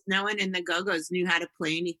Go-Go's. No one in the Go-Go's knew how to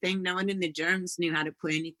play anything. No one in the Germs knew how to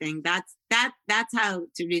play anything. That's how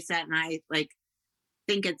Teresa and I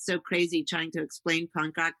think it's so crazy trying to explain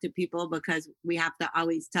punk rock to people, because we have to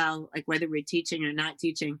always tell, like, whether we're teaching or not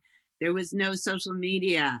teaching. There was no social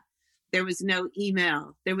media. There was no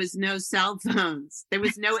email. There was no cell phones. There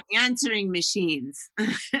was no answering machines.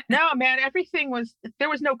 No, man, there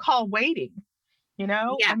was no call waiting, you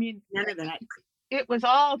know? Yeah, I mean, none of that. it was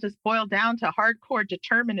all just boiled down to hardcore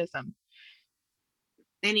determinism.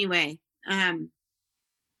 Anyway,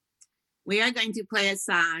 we are going to play a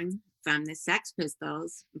song from the Sex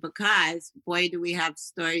Pistols, because boy, do we have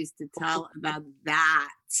stories to tell about that.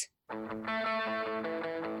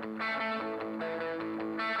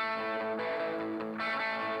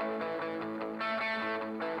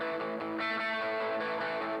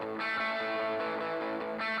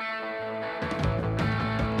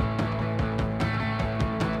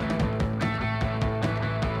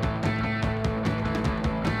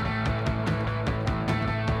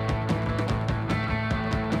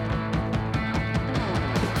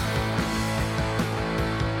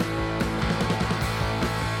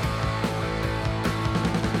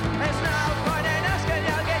 There's no point in asking,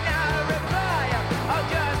 you'll get no reply. I've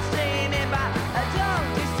just seen it, but I don't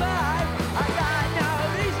decide. I got no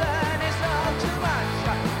reason, it's all too much.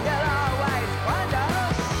 You'll always find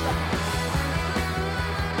us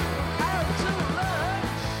out to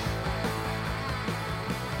lunch.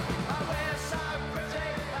 Oh, we're so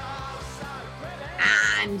pretty, oh, so pretty.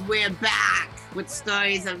 And we're back with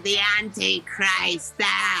stories of the Antichrist.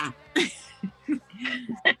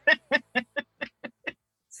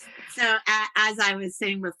 So as I was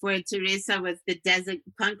saying before, Theresa was the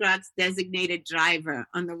punk rock's designated driver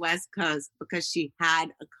on the West Coast, because she had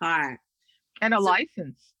a car. And a So-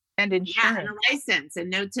 license and Yeah, insurance. and a license and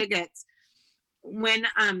no tickets. When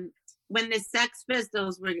the Sex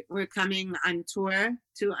Pistols were coming on tour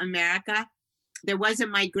to America, there was a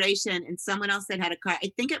migration, and someone else that had a car.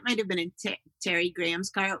 I think it might have been in Terry Graham's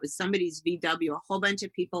car. It was somebody's VW. A whole bunch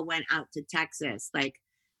of people went out to Texas, like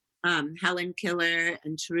Helen Killer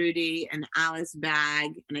and Trudy and Alice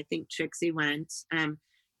Bagg, and I think Trixie went.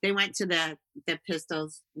 They went to the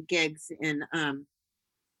Pistols gigs in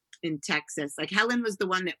Texas. Like, Helen was the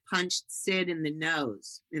one that punched Sid in the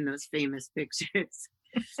nose in those famous pictures.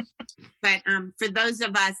 But for those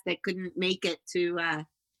of us that couldn't make it to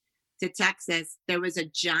Texas, there was a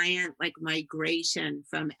giant migration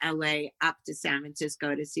from LA up to San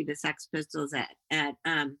Francisco to see the Sex Pistols at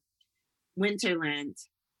Winterland.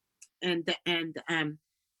 And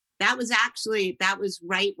that was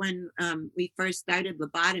right when we first started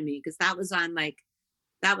Lobotomy, because that was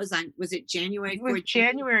was it January 14th? It was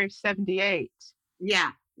January of 78.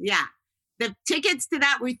 Yeah. The tickets to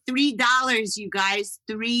that were $3, you guys.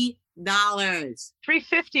 $3.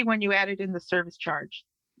 $3.50 when you added in the service charge.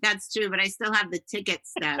 That's true, but I still have the ticket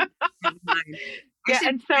stub. Yeah,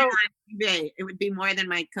 and so on eBay. It would be more than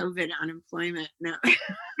my COVID unemployment. No.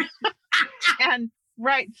 and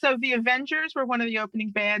right, so the Avengers were one of the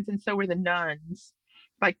opening bands, and so were the Nuns,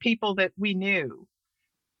 like people that we knew.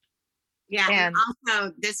 Yeah, and And-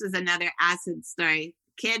 also this was another acid story.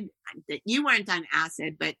 Kid, you weren't on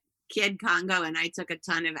acid, but Kid Congo and I took a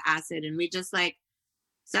ton of acid, and we just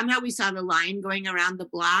somehow we saw the line going around the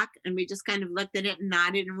block, and we just kind of looked at it and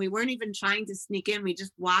nodded, and we weren't even trying to sneak in. We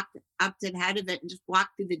just walked up to the head of it and just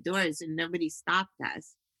walked through the doors, and nobody stopped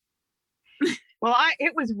us. Well,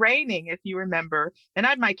 it was raining, if you remember, and I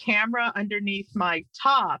had my camera underneath my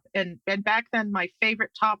top, and back then my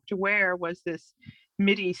favorite top to wear was this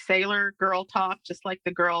midi sailor girl top, just like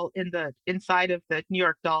the girl in the inside of the New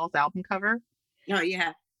York Dolls album cover. Oh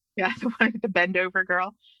yeah, Yeah, the one with the bend over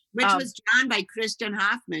girl. which was drawn by Christian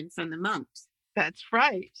Hoffman from the Monks. That's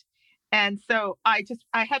right. And so I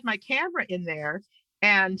had my camera in there,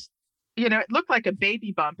 and it looked like a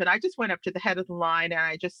baby bump, and I just went up to the head of the line, and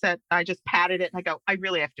I just patted it, and I go, I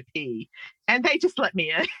really have to pee, and they just let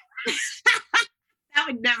me in. That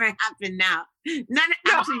would never happen now. None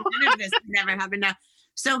of this would never happen now.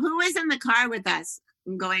 So who was in the car with us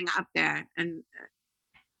going up there? And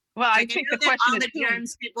Well, I think the question all is the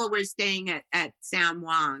Germs people were staying at Sam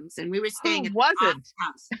Wong's, and we were staying at who wasn't? the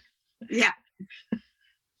house. Yeah.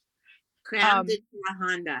 Crammed into a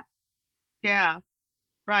Honda. Yeah,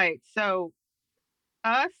 right. So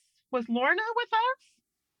was Lorna with us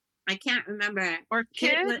I can't remember. or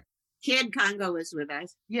Kid? Kid Congo was with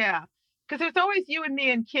us. Yeah, because there's always you and me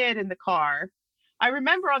and Kid in the car. I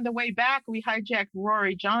remember on the way back we hijacked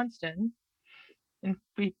Rory Johnston, and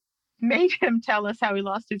we made him tell us how he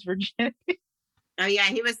lost his virginity. Oh yeah,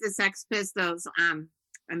 he was the Sex Pistols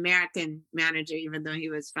American manager, even though he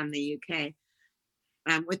was from the UK,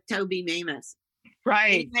 with Toby Mamus.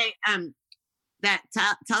 Right. Anyway,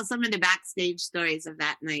 tell some of the backstage stories of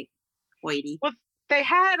that night, Hoyty. Well, they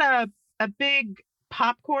had a big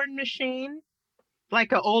popcorn machine,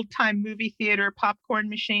 like an old time movie theater popcorn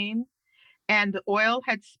machine, and the oil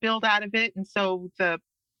had spilled out of it, and so the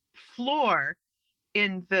floor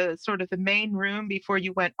in the sort of the main room before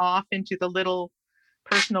you went off into the little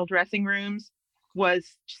personal dressing rooms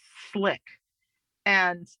was slick.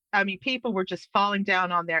 And I mean, people were just falling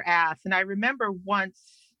down on their ass. And I remember once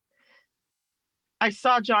I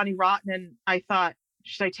saw Johnny Rotten and I thought,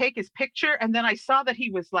 should I take his picture? And then I saw that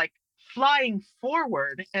he was like flying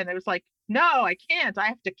forward, and it was like, no, I can't. I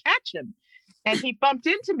have to catch him. And he bumped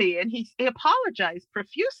into me and he apologized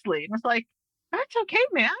profusely and was like, that's okay,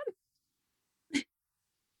 man.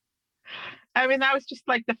 I mean, that was just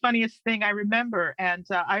like the funniest thing I remember. And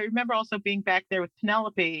I remember also being back there with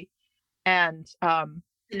Penelope and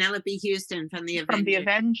Penelope Houston from the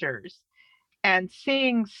Avengers, and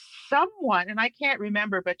seeing someone, and I can't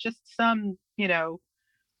remember, but just some,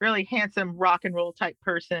 really handsome rock and roll type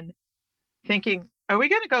person thinking, are we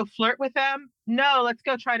going to go flirt with them? No, let's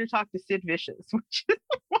go try to talk to Sid Vicious, which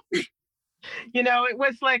is, it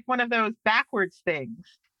was like one of those backwards things,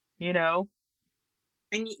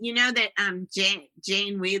 And you know that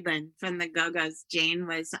Jane Weedland from the Go-Go's, Jane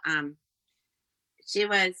was she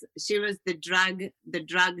was the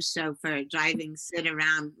drug chauffeur driving Sid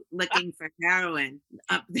around looking for heroin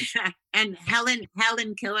up there, and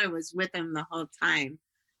Helen Keller was with him the whole time.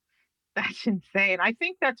 That's insane. I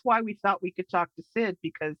think that's why we thought we could talk to Sid,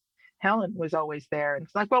 because Helen was always there, and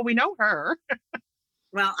it's like, well, we know her.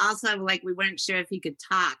 Well, also, like, we weren't sure if he could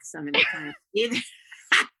talk some of the time either.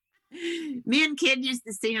 Me and Kid used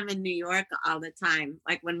to see him in New York all the time,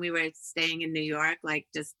 like when we were staying in New York, like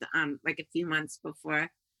just like a few months before.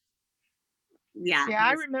 Yeah,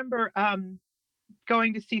 I remember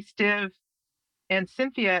going to see Stiv and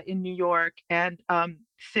Cynthia in New York, and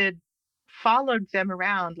Sid followed them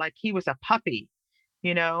around like he was a puppy.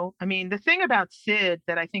 I mean, the thing about Sid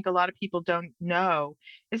that I think a lot of people don't know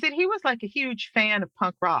is that he was like a huge fan of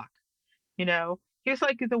punk rock. He was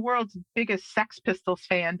like the world's biggest Sex Pistols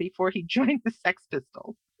fan before he joined the Sex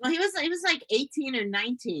Pistols. Well, he was like 18 or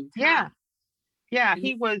 19. Yeah.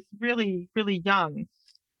 He was really, really young,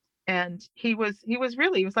 and he was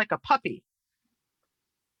like a puppy.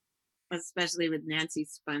 Especially with Nancy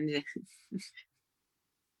Spungen.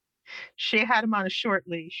 She had him on a short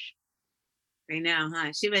leash. I know,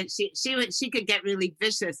 huh? She could get really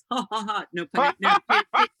vicious. No pun. No,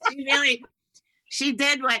 she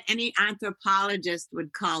did what any anthropologist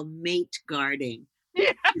would call mate guarding.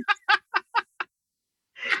 Yeah.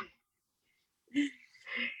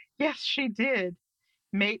 Yes, she did.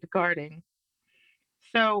 Mate guarding.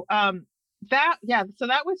 So that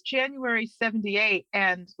was January 78,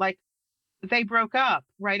 and like they broke up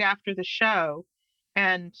right after the show,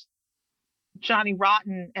 and Johnny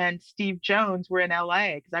Rotten and Steve Jones were in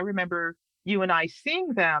LA, because I remember you and I seeing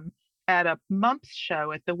them at a Mumps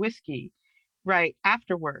show at the Whiskey right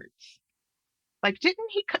afterwards. Like, didn't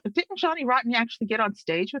Johnny Rotten actually get on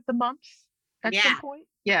stage with the Mumps at some point?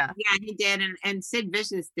 Yeah, he did, and Sid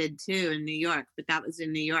Vicious did too in New York, but that was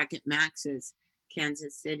in New York at Max's,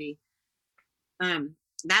 Kansas City. I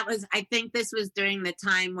think this was during the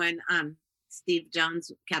time when Steve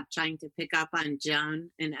Jones kept trying to pick up on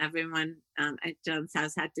Joan, and everyone at Joan's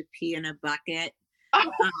house had to pee in a bucket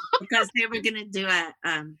because they were going to do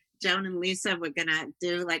Joan and Lisa were going to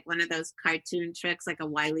do like one of those cartoon tricks, like a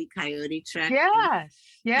Wile E. Coyote trick. Yes,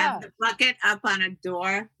 yeah. Have the bucket up on a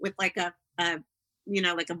door with like a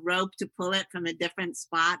like a rope to pull it from a different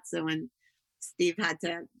spot. So when Steve had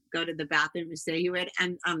to go to the bathroom to say he would,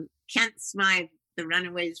 and Kent Smythe, the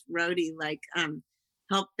Runaways roadie, like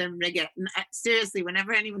helped them rig it. And seriously,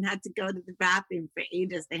 whenever anyone had to go to the bathroom for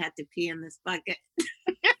ages, they had to pee in this bucket.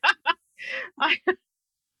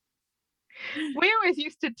 We always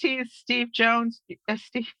used to tease Steve Jones.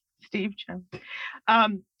 Steve Jones.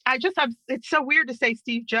 It's so weird to say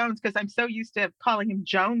Steve Jones because I'm so used to calling him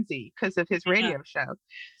Jonesy because of his radio show.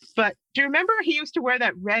 But do you remember he used to wear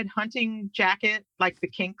that red hunting jacket like the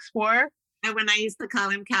Kinks wore? And when I used to call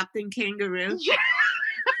him Captain Kangaroo.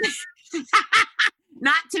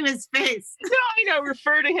 Not to his face. No, I know.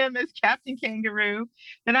 Refer to him as Captain Kangaroo.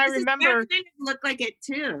 And I remember. His hair kind of looked like it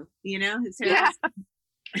too. His hair. Yeah.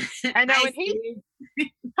 I know.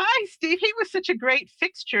 Hi, Steve. He was such a great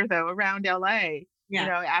fixture though around LA.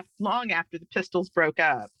 Yeah. Long after the Pistols broke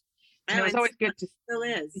up. And it was always good to. Still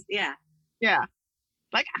is. Yeah. Yeah.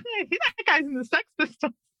 Like that guy's in the Sex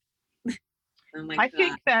Pistols. Oh my God. I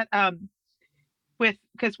think that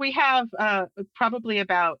because we have probably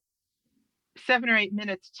about 7 or 8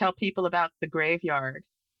 minutes to tell people about the graveyard.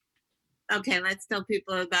 Okay, let's tell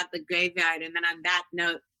people about the graveyard, and then on that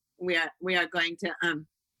note, we are going to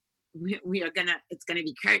it's gonna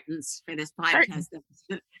be curtains for this podcast.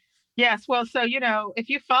 Yes, well, so if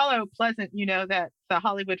you follow Pleasant, you know that the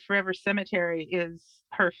Hollywood Forever Cemetery is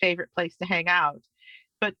her favorite place to hang out.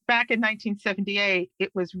 But back in 1978,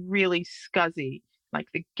 it was really scuzzy. Like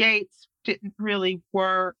the gates didn't really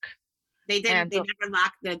work. They didn't. They never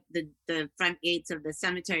locked the front gates of the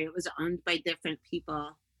cemetery. It was owned by different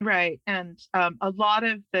people. Right, and a lot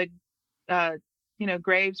of the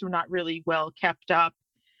graves were not really well kept up.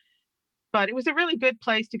 But it was a really good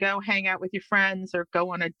place to go hang out with your friends or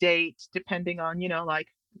go on a date, depending on like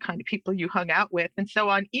the kind of people you hung out with. And so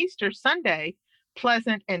on Easter Sunday,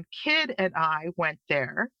 Pleasant and Kid and I went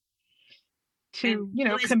there to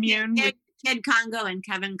commune with Kid Congo and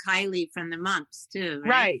Kevin Kiley from the Mumps too,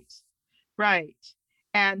 right? Right.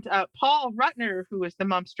 And Paul Rutner, who was the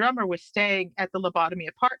Mumps drummer, was staying at the Lobotomy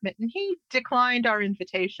apartment, and he declined our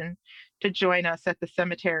invitation to join us at the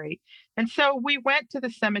cemetery. And so we went to the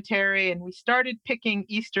cemetery and we started picking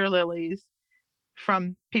Easter lilies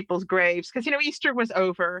from people's graves because Easter was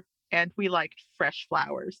over and we liked fresh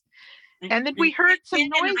flowers. And then we heard some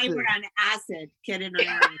noises. Kid and I were on acid. Kid and I were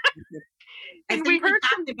on acid. I think we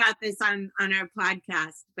talked about this on our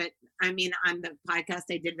podcast, but I mean on the podcast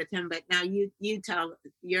I did with him. But now you tell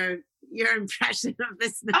your impression of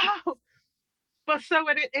this. Oh, well, so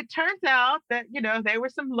it turns out that they were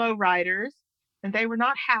some lowriders, and they were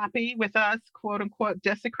not happy with us, quote unquote,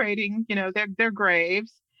 desecrating their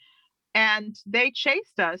graves, and they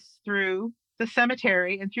chased us through the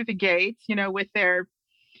cemetery and through the gates, with their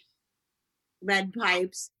lead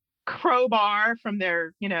pipes, crowbar from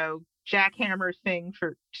their jackhammer thing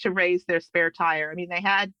to raise their spare tire. I mean, they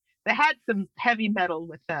had some heavy metal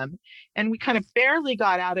with them, and we kind of barely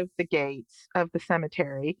got out of the gates of the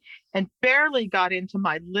cemetery and barely got into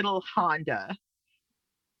my little Honda,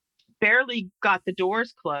 barely got the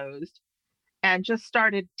doors closed, and just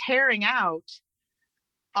started tearing out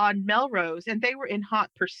on Melrose, and they were in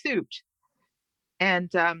hot pursuit.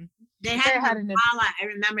 And they had an Impala. I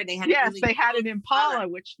remember they had. Yes, they had an Impala,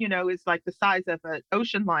 which is like the size of an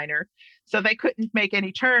ocean liner, so they couldn't make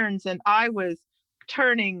any turns. And I was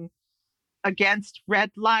turning against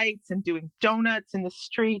red lights and doing donuts in the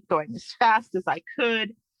street, going as fast as I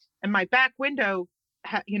could. And my back window,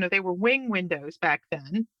 they were wing windows back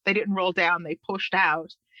then. They didn't roll down; they pushed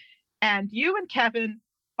out. And you and Kevin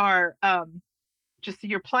are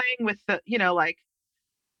you're playing with the like.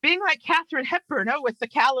 Being like Katharine Hepburn, with the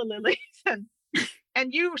calla lilies,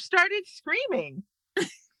 and you started screaming,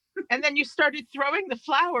 and then you started throwing the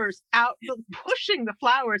flowers out, pushing the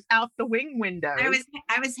flowers out the wing window. I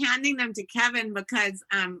was handing them to Kevin because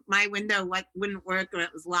my window wouldn't work, or it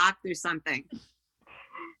was locked or something.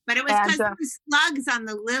 But it was because there was slugs on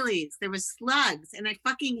the lilies. There was slugs, and I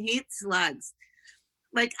fucking hate slugs.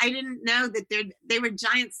 Like I didn't know that they were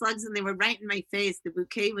giant slugs, and they were right in my face. The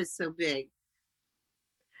bouquet was so big.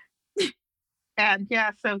 And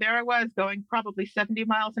so there I was going probably 70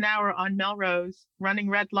 miles an hour on Melrose, running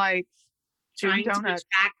red lights, trying to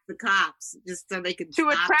attract the cops just so they could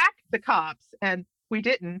attract the cops. And we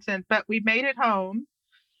didn't. But we made it home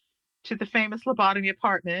to the famous Lobotomy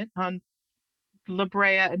apartment on La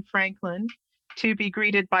Brea and Franklin to be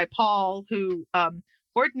greeted by Paul, who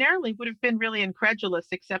ordinarily would have been really incredulous,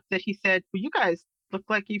 except that he said, "Well, you guys look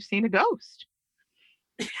like you've seen a ghost."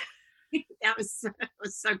 That was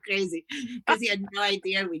so crazy because he had no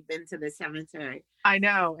idea we'd been to the cemetery. I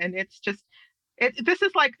know, and it's just this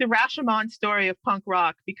is like the Rashomon story of punk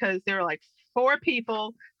rock, because there are like 4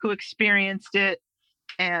 people who experienced it,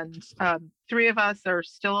 and 3 of us are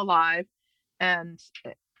still alive, and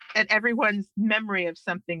everyone's memory of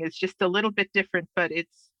something is just a little bit different, but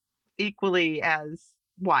it's equally as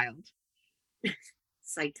wild.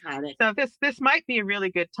 Psychotic. So this might be a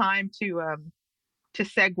really good time to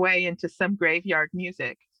segue into some graveyard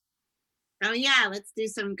music. Oh yeah, let's do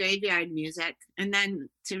some graveyard music. And then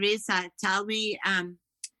Theresa, tell me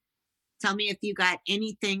if you got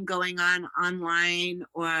anything going on online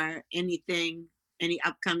or any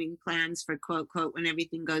upcoming plans for quote when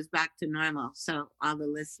everything goes back to normal, so all the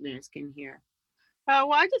listeners can hear. Oh,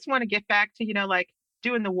 well, I just want to get back to like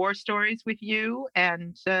doing the war stories with you,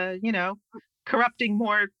 and corrupting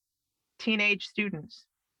more teenage students.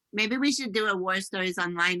 Maybe we should do a War Stories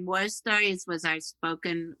online. War Stories was our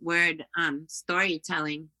spoken word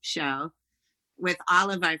storytelling show with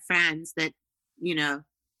all of our friends that,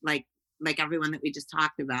 like everyone that we just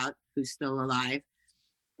talked about who's still alive.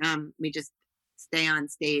 We just stay on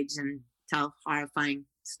stage and tell horrifying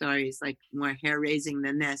stories, like more hair-raising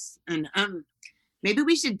than this. And maybe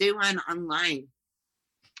we should do one online.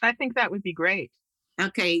 I think that would be great.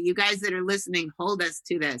 Okay, you guys that are listening, hold us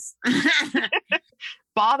to this.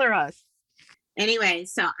 Bother us. Anyway,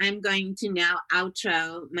 so I'm going to now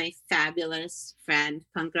outro my fabulous friend,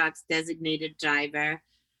 punk rock's designated driver,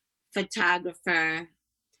 photographer,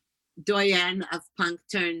 doyen of Punk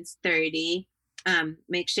Turns 30.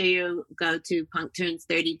 Make sure you go to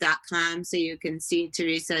punkturns30.com so you can see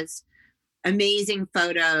Theresa's amazing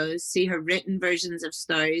photos, see her written versions of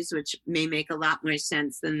stories, which may make a lot more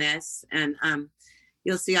sense than this. And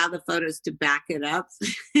you'll see all the photos to back it up.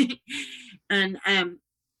 And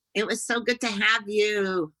it was so good to have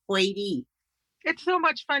you, Hoytie. It's so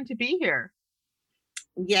much fun to be here.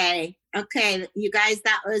 Yay. Okay, you guys,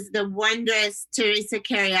 that was the wondrous Theresa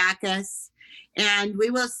Kereakes. And we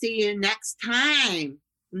will see you next time.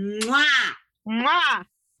 Mwah! Mwah!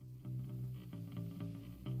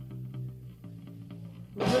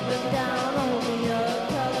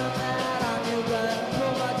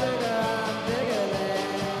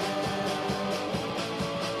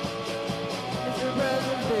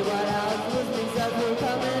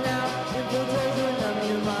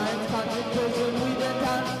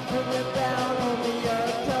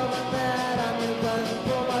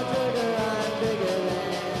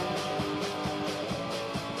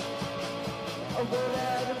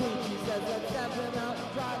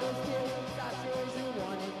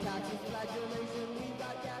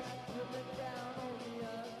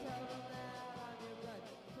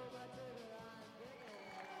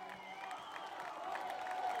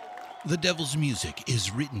 The Devil's Music is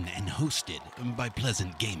written and hosted by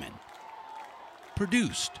Pleasant Gaiman.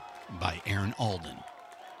 Produced by Aaron Alden.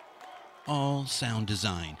 All sound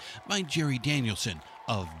design by Jerry Danielson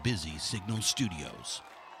of Busy Signal Studios.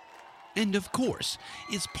 And of course,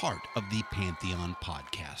 is part of the Pantheon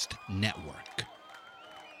Podcast Network.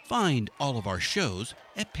 Find all of our shows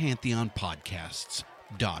at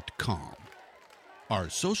pantheonpodcasts.com. Our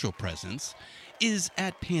social presence is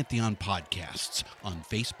at Pantheon Podcasts on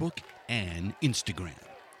Facebook and Instagram.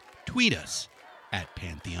 Tweet us at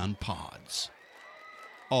Pantheon Pods.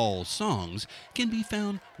 All songs can be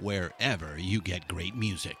found wherever you get great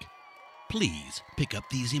music. Please pick up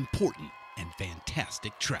these important and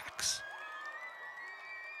fantastic tracks.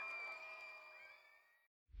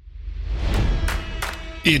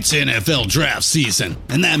 It's NFL draft season,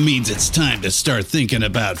 and that means it's time to start thinking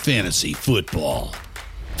about fantasy football.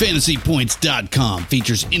 FantasyPoints.com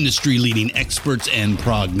features industry-leading experts and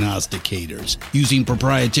prognosticators using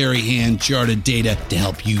proprietary hand-charted data to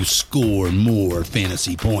help you score more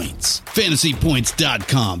fantasy points.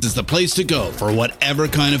 FantasyPoints.com is the place to go for whatever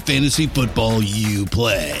kind of fantasy football you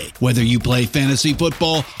play. Whether you play fantasy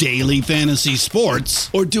football, daily fantasy sports,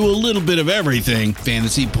 or do a little bit of everything,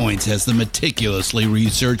 Fantasy Points has the meticulously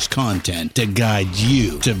researched content to guide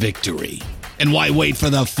you to victory. And why wait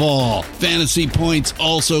for the fall? Fantasy Points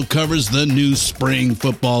also covers the new spring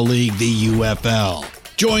football league, the UFL.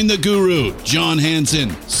 Join the guru, John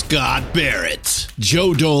Hansen, Scott Barrett,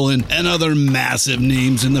 Joe Dolan, and other massive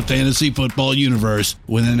names in the fantasy football universe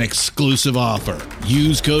with an exclusive offer.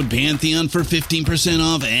 Use code Pantheon for 15%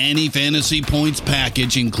 off any Fantasy Points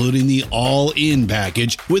package, including the all-in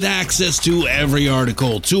package, with access to every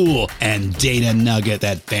article, tool, and data nugget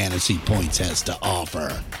that Fantasy Points has to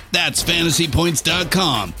offer. That's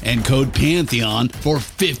FantasyPoints.com and code Pantheon for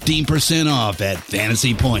 15% off at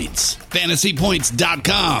Fantasy Points.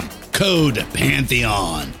 FantasyPoints.com, code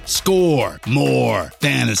Pantheon. Score more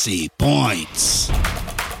fantasy points.